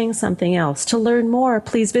 she's saying something else. To learn more,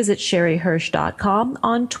 please visit SherreHirsch.com.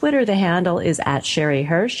 On Twitter, the handle is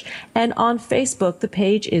 @SherreHirsch. And on Facebook, the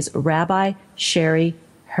page is Rabbi Sherre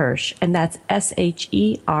Hirsch. And that's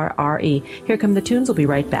SHERRE. Here come the tunes. We'll be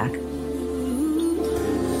right back.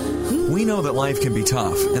 We know that life can be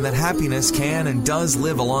tough and that happiness can and does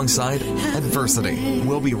live alongside adversity.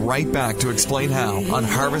 We'll be right back to explain how on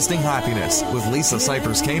Harvesting Happiness with Lisa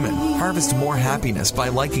Cypers-Kamen. Harvest more happiness by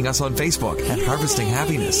liking us on Facebook at Harvesting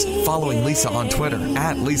Happiness, following Lisa on Twitter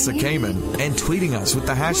at Lisa Kamen, and tweeting us with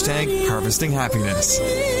the hashtag Harvesting Happiness.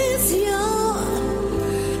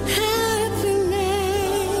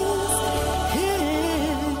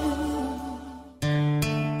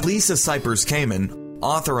 Lisa Cypers-Kamen,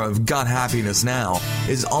 author of Got Happiness Now,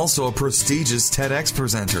 is also a prestigious TEDx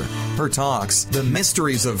presenter. Her talks, The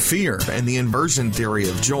Mysteries of Fear and the Inversion Theory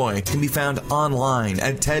of Joy, can be found online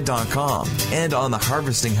at TED.com and on the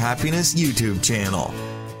Harvesting Happiness YouTube channel.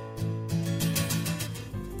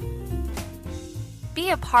 Be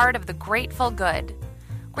a part of the Grateful Good.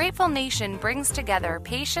 Grateful Nation brings together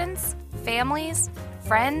patients, families,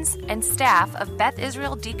 friends, and staff of Beth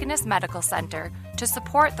Israel Deaconess Medical Center to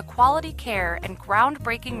support the quality care and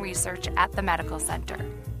groundbreaking research at the medical center.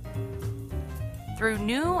 Through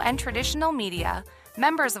new and traditional media,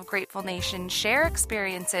 members of Grateful Nation share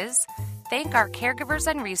experiences, thank our caregivers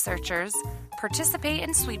and researchers, participate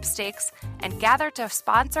in sweepstakes, and gather to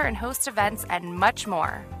sponsor and host events and much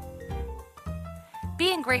more.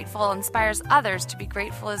 Being grateful inspires others to be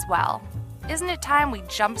grateful as well. Isn't it time we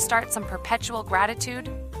jumpstart some perpetual gratitude?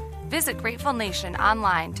 Visit Grateful Nation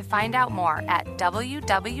online to find out more at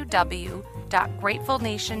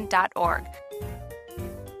www.gratefulnation.org.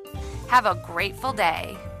 Have a grateful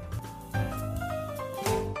day.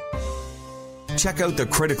 Check out the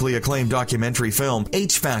critically acclaimed documentary film,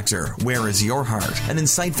 H Factor, Where Is Your Heart? An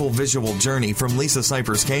insightful visual journey from Lisa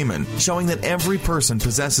Cypers-Kamen, showing that every person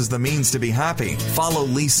possesses the means to be happy. Follow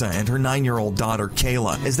Lisa and her 9-year-old daughter,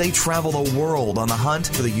 Kayla, as they travel the world on the hunt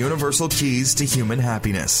for the universal keys to human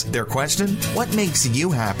happiness. Their question? What makes you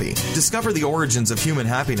happy? Discover the origins of human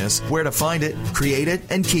happiness, where to find it, create it,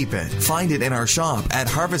 and keep it. Find it in our shop at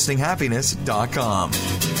harvestinghappiness.com.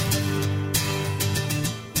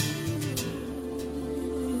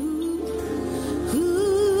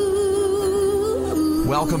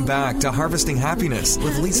 Welcome back to Harvesting Happiness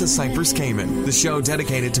with Lisa Cypers-Kamen, the show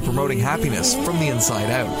dedicated to promoting happiness from the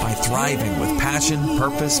inside out by thriving with passion,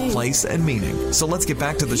 purpose, place, and meaning. So let's get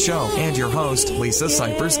back to the show and your host, Lisa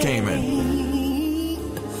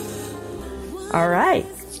Cypers-Kamen. All right.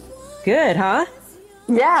 Good, huh?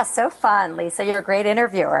 Yeah, so fun, Lisa. You're a great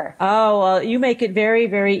interviewer. Oh, well, you make it very,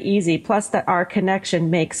 very easy. Plus, that our connection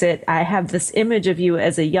makes it. I have this image of you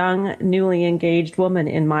as a young, newly engaged woman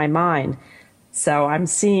in my mind. So I'm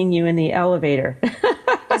seeing you in the elevator.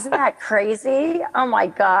 Isn't that crazy? Oh, my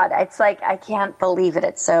God. It's like, I can't believe it.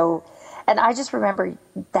 It's so, and I just remember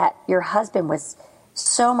that your husband was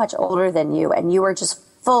so much older than you, and you were just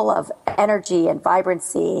full of energy and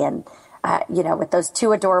vibrancy and, with those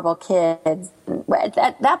 2 adorable kids.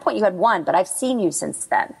 At that point, you had 1, but I've seen you since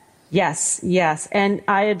then. Yes. And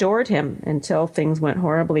I adored him until things went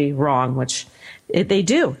horribly wrong, which they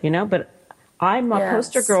do, but I'm a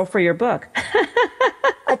poster girl for your book.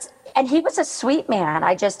 And he was a sweet man.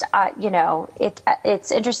 I just,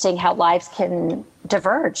 it's interesting how lives can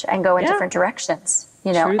diverge and go in different directions,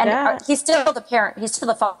 True and that. He's still the parent. He's still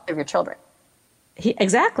the father of your children.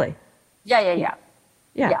 Exactly. Yeah.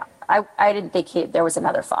 I didn't think there was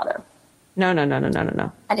another father. No.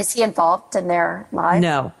 And is he involved in their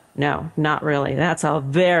lives? not really. That's a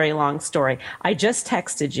very long story. I just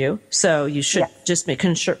texted you, so you should just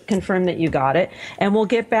confirm that you got it, and we'll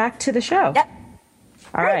get back to the show. Yep.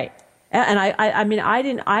 All right. And I mean, I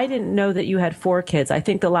didn't know that you had 4 kids. I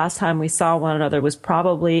think the last time we saw one another was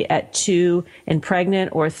probably at 2 and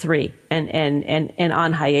pregnant, or 3 and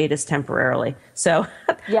on hiatus temporarily. So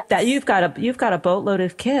that you've got a boatload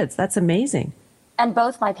of kids. That's amazing. And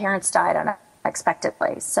both my parents died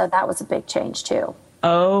unexpectedly, so that was a big change too.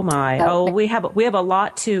 Oh my! So, we have a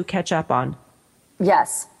lot to catch up on.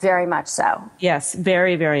 Yes, very much so. Yes,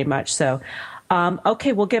 very, very much so.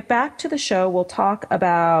 Okay, we'll get back to the show. We'll talk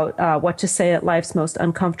about what to say at life's most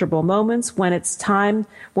uncomfortable moments, when it's time.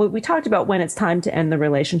 Well, we talked about when it's time to end the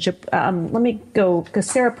relationship. Let me go, because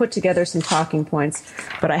Sherre put together some talking points,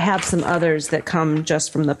 but I have some others that come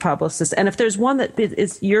just from the publicist. And if there's one that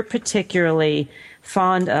is you're particularly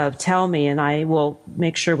fond of, tell me, and I will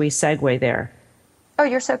make sure we segue there. Oh,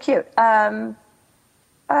 you're so cute.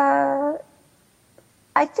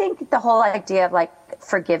 I think the whole idea of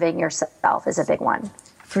forgiving yourself is a big one.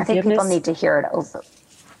 I think people need to hear it over.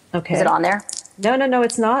 Okay. Is it on there? No,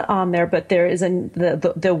 it's not on there, but there is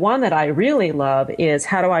the one that I really love is,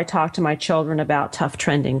 how do I talk to my children about tough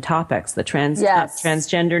trending topics, the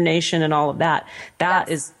transgender nation and all of that.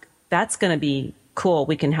 That's going to be cool.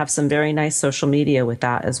 We can have some very nice social media with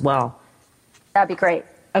that as well. That'd be great.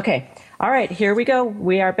 Okay. All right, here we go.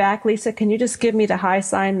 We are back. Lisa, can you just give me the high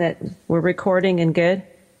sign that we're recording and good?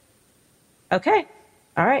 Okay.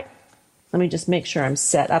 All right. Let me just make sure I'm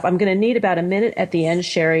set up. I'm going to need about a minute at the end,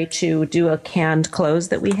 Sherry, to do a canned close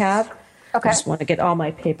that we have. Okay. I just want to get all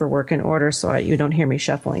my paperwork in order so you don't hear me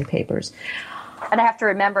shuffling papers. And I have to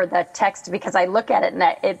remember the text, because I look at it and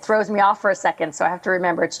it throws me off for a second. So I have to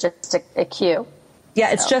remember it's just a cue.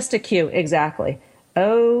 Yeah, it's just a cue. Exactly.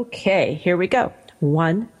 Okay, here we go.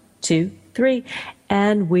 1, 2, 3.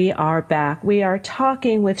 And we are back. We are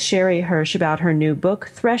talking with Sherre Hirsch about her new book,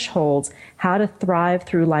 Thresholds: How to Thrive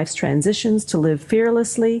Through Life's Transitions to Live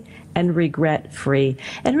Fearlessly and Regret-Free.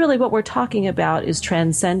 And really what we're talking about is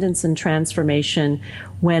transcendence and transformation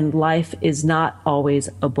when life is not always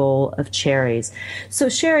a bowl of cherries. So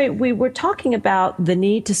Sherre, we were talking about the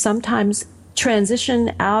need to sometimes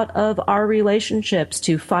transition out of our relationships,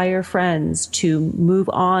 to fire friends, to move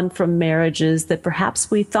on from marriages that perhaps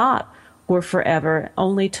we thought were forever,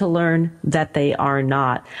 only to learn that they are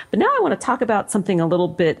not. But now I want to talk about something a little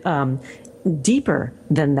bit deeper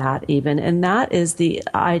than that even, and that is the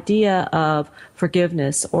idea of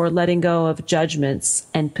forgiveness, or letting go of judgments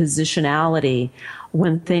and positionality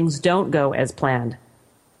when things don't go as planned.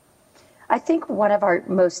 I think one of our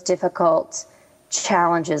most difficult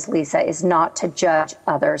challenges, Lisa, is not to judge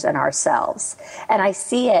others and ourselves. And I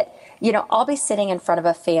see it, I'll be sitting in front of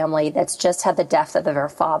a family that's just had the death of their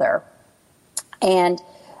father, and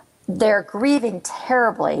they're grieving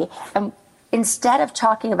terribly. And instead of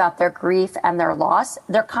talking about their grief and their loss,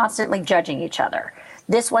 they're constantly judging each other.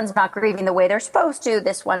 This one's not grieving the way they're supposed to.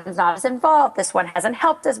 This one's not as involved. This one hasn't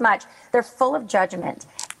helped as much. They're full of judgment.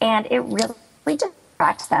 And it really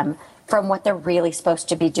distracts them from what they're really supposed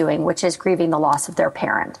to be doing, which is grieving the loss of their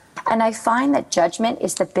parent. And I find that judgment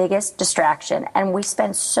is the biggest distraction. And we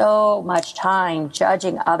spend so much time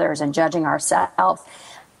judging others and judging ourselves,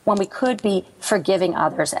 when we could be forgiving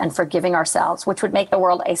others and forgiving ourselves, which would make the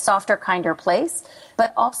world a softer, kinder place,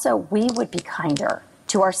 but also we would be kinder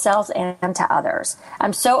to ourselves and to others.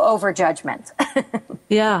 I'm so over judgment.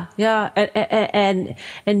 Yeah.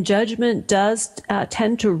 And judgment does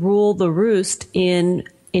tend to rule the roost in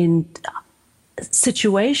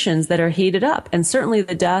situations that are heated up. And certainly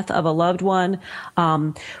the death of a loved one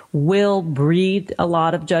will breed a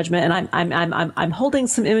lot of judgment. And I'm holding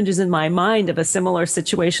some images in my mind of a similar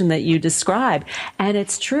situation that you describe. And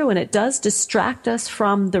it's true. And it does distract us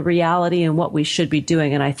from the reality and what we should be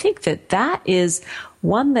doing. And I think that is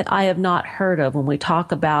one that I have not heard of when we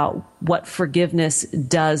talk about what forgiveness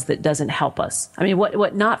does that doesn't help us. I mean,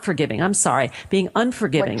 what not forgiving, I'm sorry, being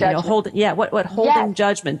unforgiving, what holding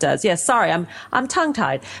judgment does. Yes, sorry, I'm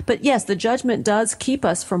tongue-tied. But yes, the judgment does keep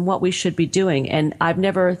us from what we should be doing. And I've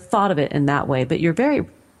never thought of it in that way, but you're very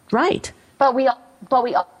right. But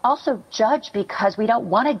we also judge because we don't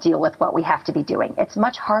want to deal with what we have to be doing. It's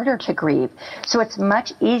much harder to grieve. So it's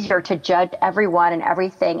much easier to judge everyone and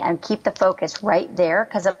everything and keep the focus right there,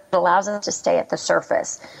 because it allows us to stay at the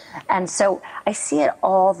surface. And so I see it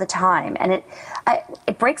all the time. And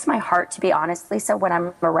it breaks my heart, to be honest, Lisa, when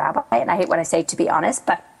I'm a rabbi, and I hate when I say to be honest,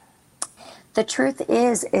 but the truth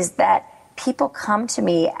is that people come to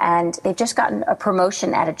me and they've just gotten a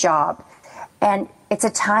promotion at a job, and It's a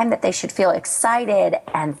time that they should feel excited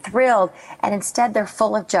and thrilled, and instead they're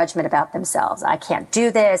full of judgment about themselves. I can't do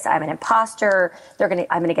this. I'm an imposter. I'm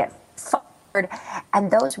going to get fired. And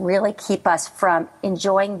those really keep us from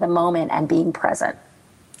enjoying the moment and being present.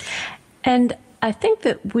 And I think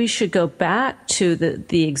that we should go back to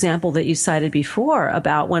the example that you cited before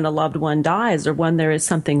about when a loved one dies or when there is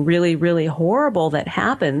something really, really horrible that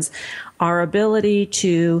happens. Our ability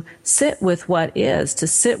to sit with what is, to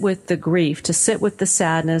sit with the grief, to sit with the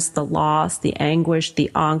sadness, the loss, the anguish, the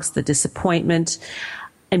angst, the disappointment,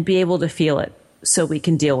 and be able to feel it so we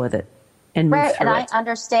can deal with it and move through and it. I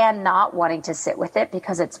understand not wanting to sit with it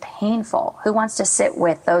because it's painful. Who wants to sit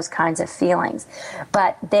with those kinds of feelings?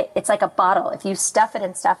 But it's like a bottle. If you stuff it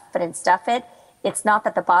and stuff it and stuff it, it's not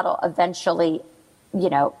that the bottle eventually,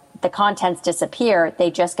 the contents disappear.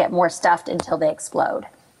 They just get more stuffed until they explode.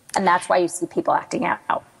 And that's why you see people acting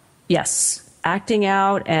out. Yes. Acting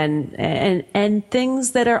out and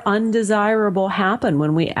things that are undesirable happen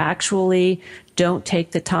when we actually don't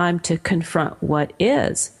take the time to confront what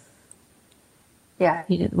is. Yeah.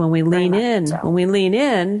 When we lean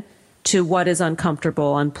in to what is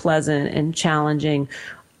uncomfortable, unpleasant, and challenging,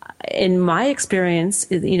 in my experience,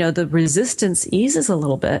 the resistance eases a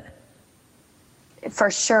little bit.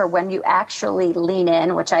 For sure. When you actually lean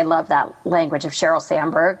in, which I love that language of Sheryl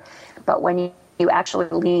Sandberg, but when you actually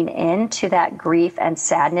lean into that grief and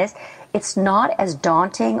sadness, it's not as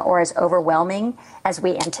daunting or as overwhelming as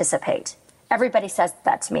we anticipate. Everybody says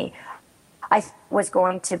that to me. I was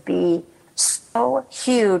going to be so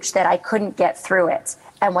huge that I couldn't get through it.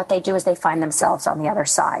 And what they do is they find themselves on the other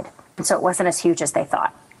side. And so it wasn't as huge as they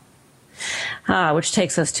thought. Which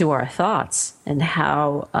takes us to our thoughts and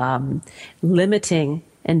how limiting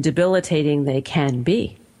and debilitating they can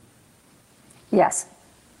be. Yes.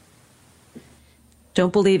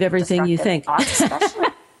 Don't believe everything you think.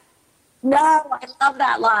 No, I love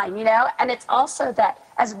that line, and it's also that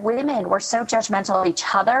as women, we're so judgmental of each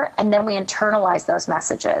other, and then we internalize those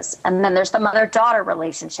messages. And then there's the mother-daughter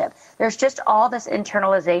relationship. There's just all this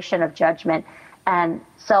internalization of judgment and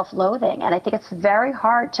self-loathing. And I think it's very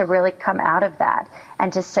hard to really come out of that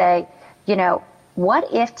and to say,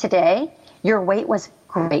 what if today your weight was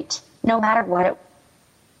great, no matter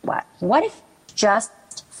what if just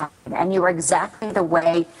fine and you were exactly the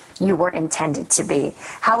way you were intended to be?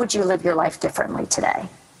 How would you live your life differently today?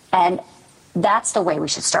 And that's the way we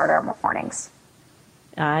should start our mornings.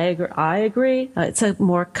 I agree. It's a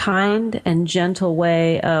more kind and gentle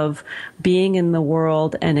way of being in the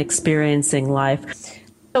world and experiencing life.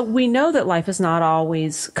 So we know that life is not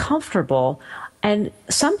always comfortable, and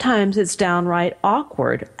sometimes it's downright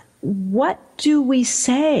awkward. What do we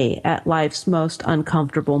say at life's most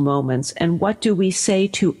uncomfortable moments, and what do we say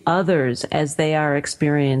to others as they are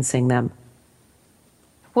experiencing them?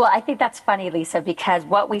 Well, I think that's funny, Lisa, because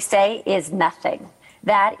what we say is nothing.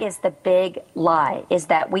 That is the big lie, is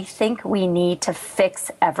that we think we need to fix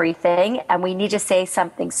everything and we need to say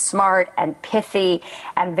something smart and pithy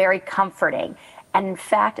and very comforting. And in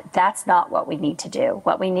fact, that's not what we need to do.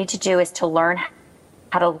 What we need to do is to learn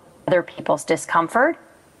how to live other people's discomfort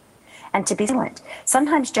and to be silent.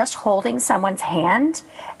 Sometimes just holding someone's hand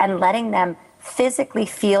and letting them physically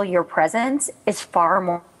feel your presence is far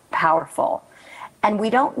more powerful. And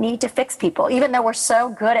we don't need to fix people. Even though we're so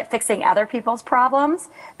good at fixing other people's problems,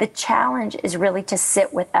 the challenge is really to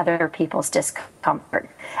sit with other people's discomfort.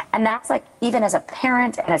 And that's like, even as a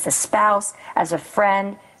parent and as a spouse, as a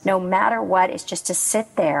friend, no matter what, it's just to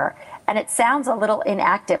sit there. And it sounds a little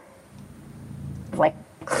inactive, but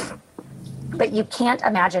you can't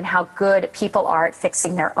imagine how good people are at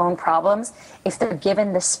fixing their own problems if they're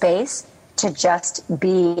given the space to just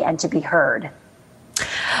be and to be heard.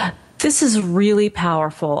 This is really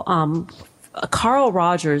powerful. Carl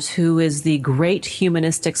Rogers, who is the great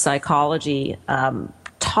humanistic psychology,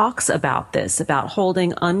 talks about this, about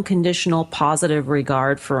holding unconditional positive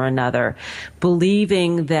regard for another,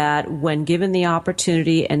 believing that when given the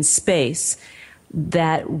opportunity and space,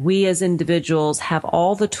 that we as individuals have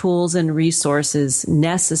all the tools and resources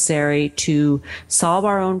necessary to solve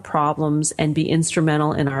our own problems and be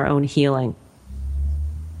instrumental in our own healing.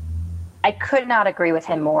 I could not agree with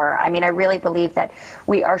him more. I mean, I really believe that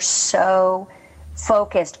we are so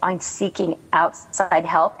focused on seeking outside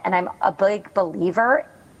help, and I'm a big believer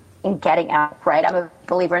in getting out, right? I'm a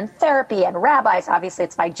believer in therapy and rabbis. Obviously,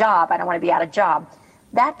 it's my job. I don't want to be out of job.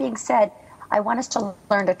 That being said, I want us to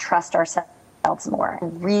learn to trust ourselves more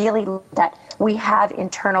and really that we have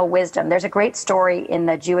internal wisdom. There's a great story in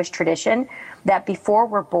the Jewish tradition that before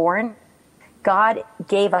we're born, God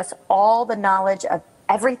gave us all the knowledge of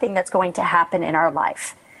everything that's going to happen in our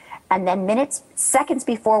life. And then seconds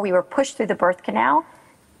before we were pushed through the birth canal,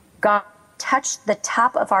 God touched the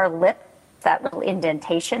top of our lip, that little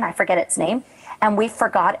indentation, I forget its name, and we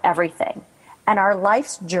forgot everything. And our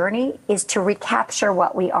life's journey is to recapture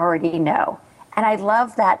what we already know. And I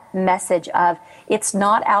love that message of it's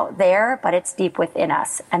not out there, but it's deep within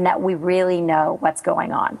us, and that we really know what's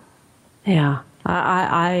going on. Yeah,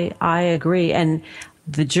 I agree. And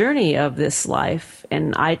the journey of this life,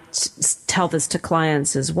 and I tell this to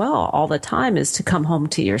clients as well all the time, is to come home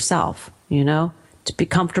to yourself, to be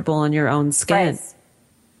comfortable in your own skin. Right.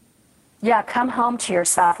 Yeah, come home to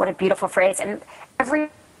yourself. What a beautiful phrase. And every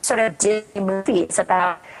sort of Disney movie is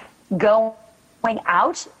about going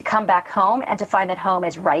out, come back home, and to find that home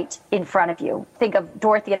is right in front of you. Think of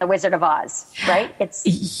Dorothy and the Wizard of Oz, right?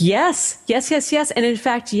 Yes. And in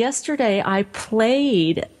fact, yesterday I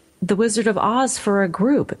played The Wizard of Oz for a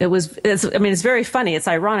group. It's very funny. It's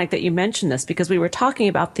ironic that you mentioned this because we were talking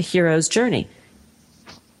about the hero's journey.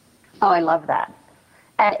 Oh, I love that.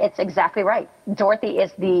 And it's exactly right. Dorothy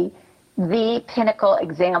is the pinnacle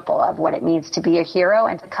example of what it means to be a hero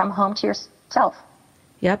and to come home to yourself.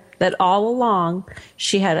 Yep, that all along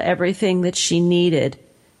she had everything that she needed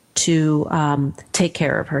to take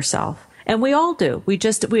care of herself. And we all do. We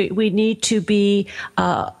need to be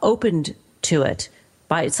opened to it.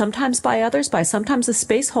 Sometimes by others, sometimes a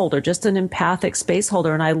space holder, just an empathic space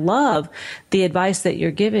holder. And I love the advice that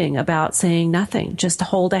you're giving about saying nothing, just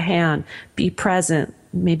hold a hand, be present,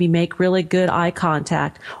 maybe make really good eye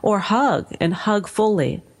contact, or hug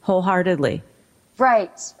fully, wholeheartedly.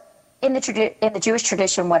 Right. In the Jewish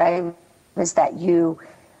tradition, is that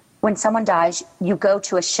when someone dies, you go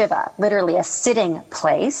to a shiva, literally a sitting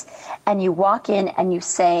place, and you walk in and you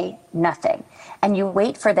say nothing, and you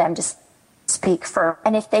wait for them to speak first.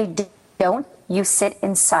 And if they don't, you sit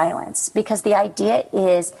in silence, because the idea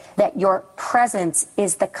is that your presence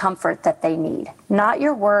is the comfort that they need. Not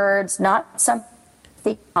your words, not something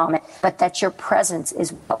comment, but that your presence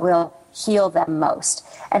is what will heal them most.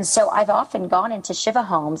 And so I've often gone into Shiva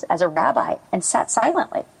homes as a rabbi and sat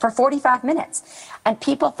silently for 45 minutes. And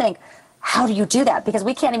people think, how do you do that? Because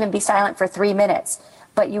we can't even be silent for 3 minutes.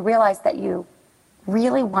 But you realize that you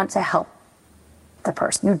really want to help the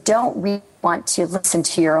person. You don't really want to listen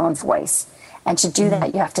to your own voice. And to do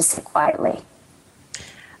that, you have to sit quietly.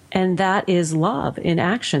 And that is love in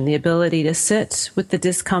action, the ability to sit with the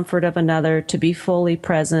discomfort of another, to be fully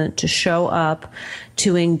present, to show up,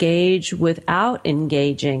 to engage without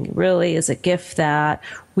engaging, really is a gift that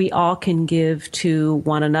we all can give to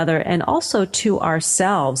one another and also to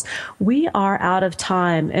ourselves. We are out of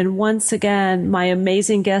time. And once again, my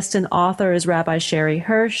amazing guest and author is Rabbi Sherre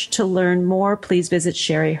Hirsch. To learn more, please visit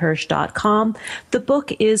sherrehirsch.com. The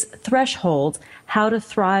book is Threshold: How to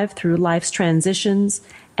Thrive Through Life's Transitions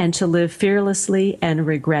and to Live Fearlessly and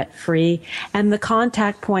Regret-Free. And the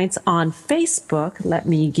contact points on Facebook, let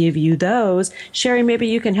me give you those. Sherre, maybe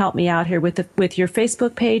you can help me out here with your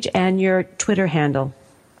Facebook page and your Twitter handle.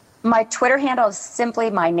 My Twitter handle is simply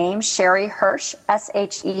my name, Sherre Hirsch,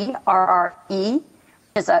 Sherre, which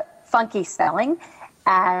is a funky spelling,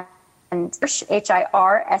 and Hirsch,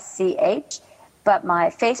 Hirsch. But my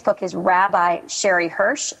Facebook is Rabbi Sherre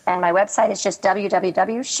Hirsch, and my website is just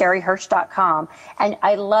www.sherrehirsch.com. And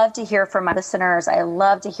I love to hear from my listeners. I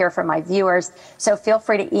love to hear from my viewers. So feel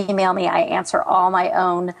free to email me. I answer all my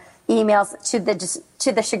own emails to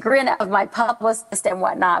the chagrin of my publicist and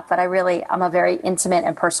whatnot. But I'm a very intimate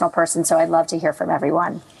and personal person, so I'd love to hear from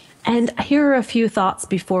everyone. And here are a few thoughts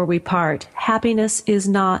before we part. Happiness is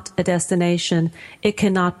not a destination. It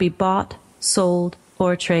cannot be bought, sold,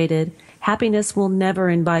 or traded. Happiness will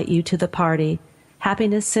never invite you to the party.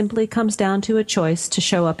 Happiness simply comes down to a choice to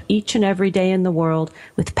show up each and every day in the world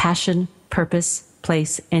with passion, purpose,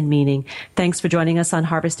 place, and meaning. Thanks for joining us on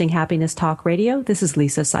Harvesting Happiness Talk Radio. This is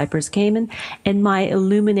Lisa Cypers-Kamen and my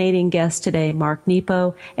illuminating guests today, Mark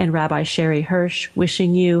Nepo and Rabbi Sherre Hirsch,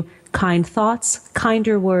 wishing you kind thoughts,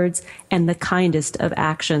 kinder words, and the kindest of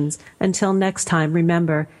actions. Until next time,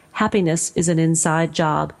 remember, happiness is an inside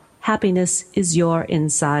job. Happiness is your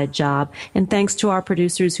inside job. And thanks to our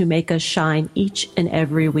producers who make us shine each and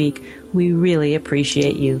every week. We really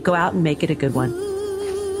appreciate you. Go out and make it a good one.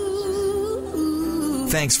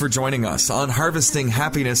 Thanks for joining us on Harvesting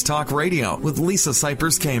Happiness Talk Radio with Lisa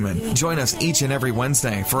Cypers-Kamen. Join us each and every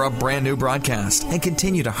Wednesday for a brand new broadcast and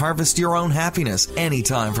continue to harvest your own happiness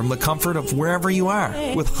anytime from the comfort of wherever you are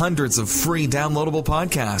with hundreds of free downloadable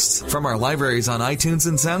podcasts from our libraries on iTunes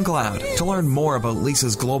and SoundCloud. To learn more about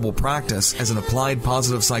Lisa's global practice as an applied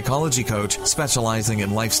positive psychology coach specializing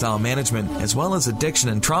in lifestyle management as well as addiction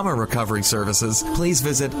and trauma recovery services, please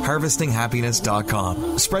visit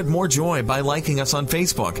harvestinghappiness.com. Spread more joy by liking us on Facebook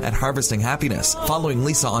Facebook at Harvesting Happiness, following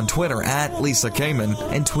Lisa on Twitter at Lisa Kamen,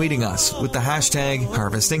 and tweeting us with the hashtag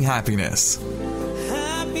Harvesting Happiness.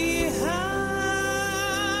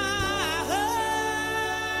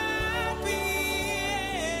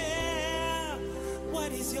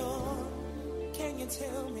 Can you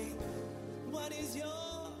tell me what is your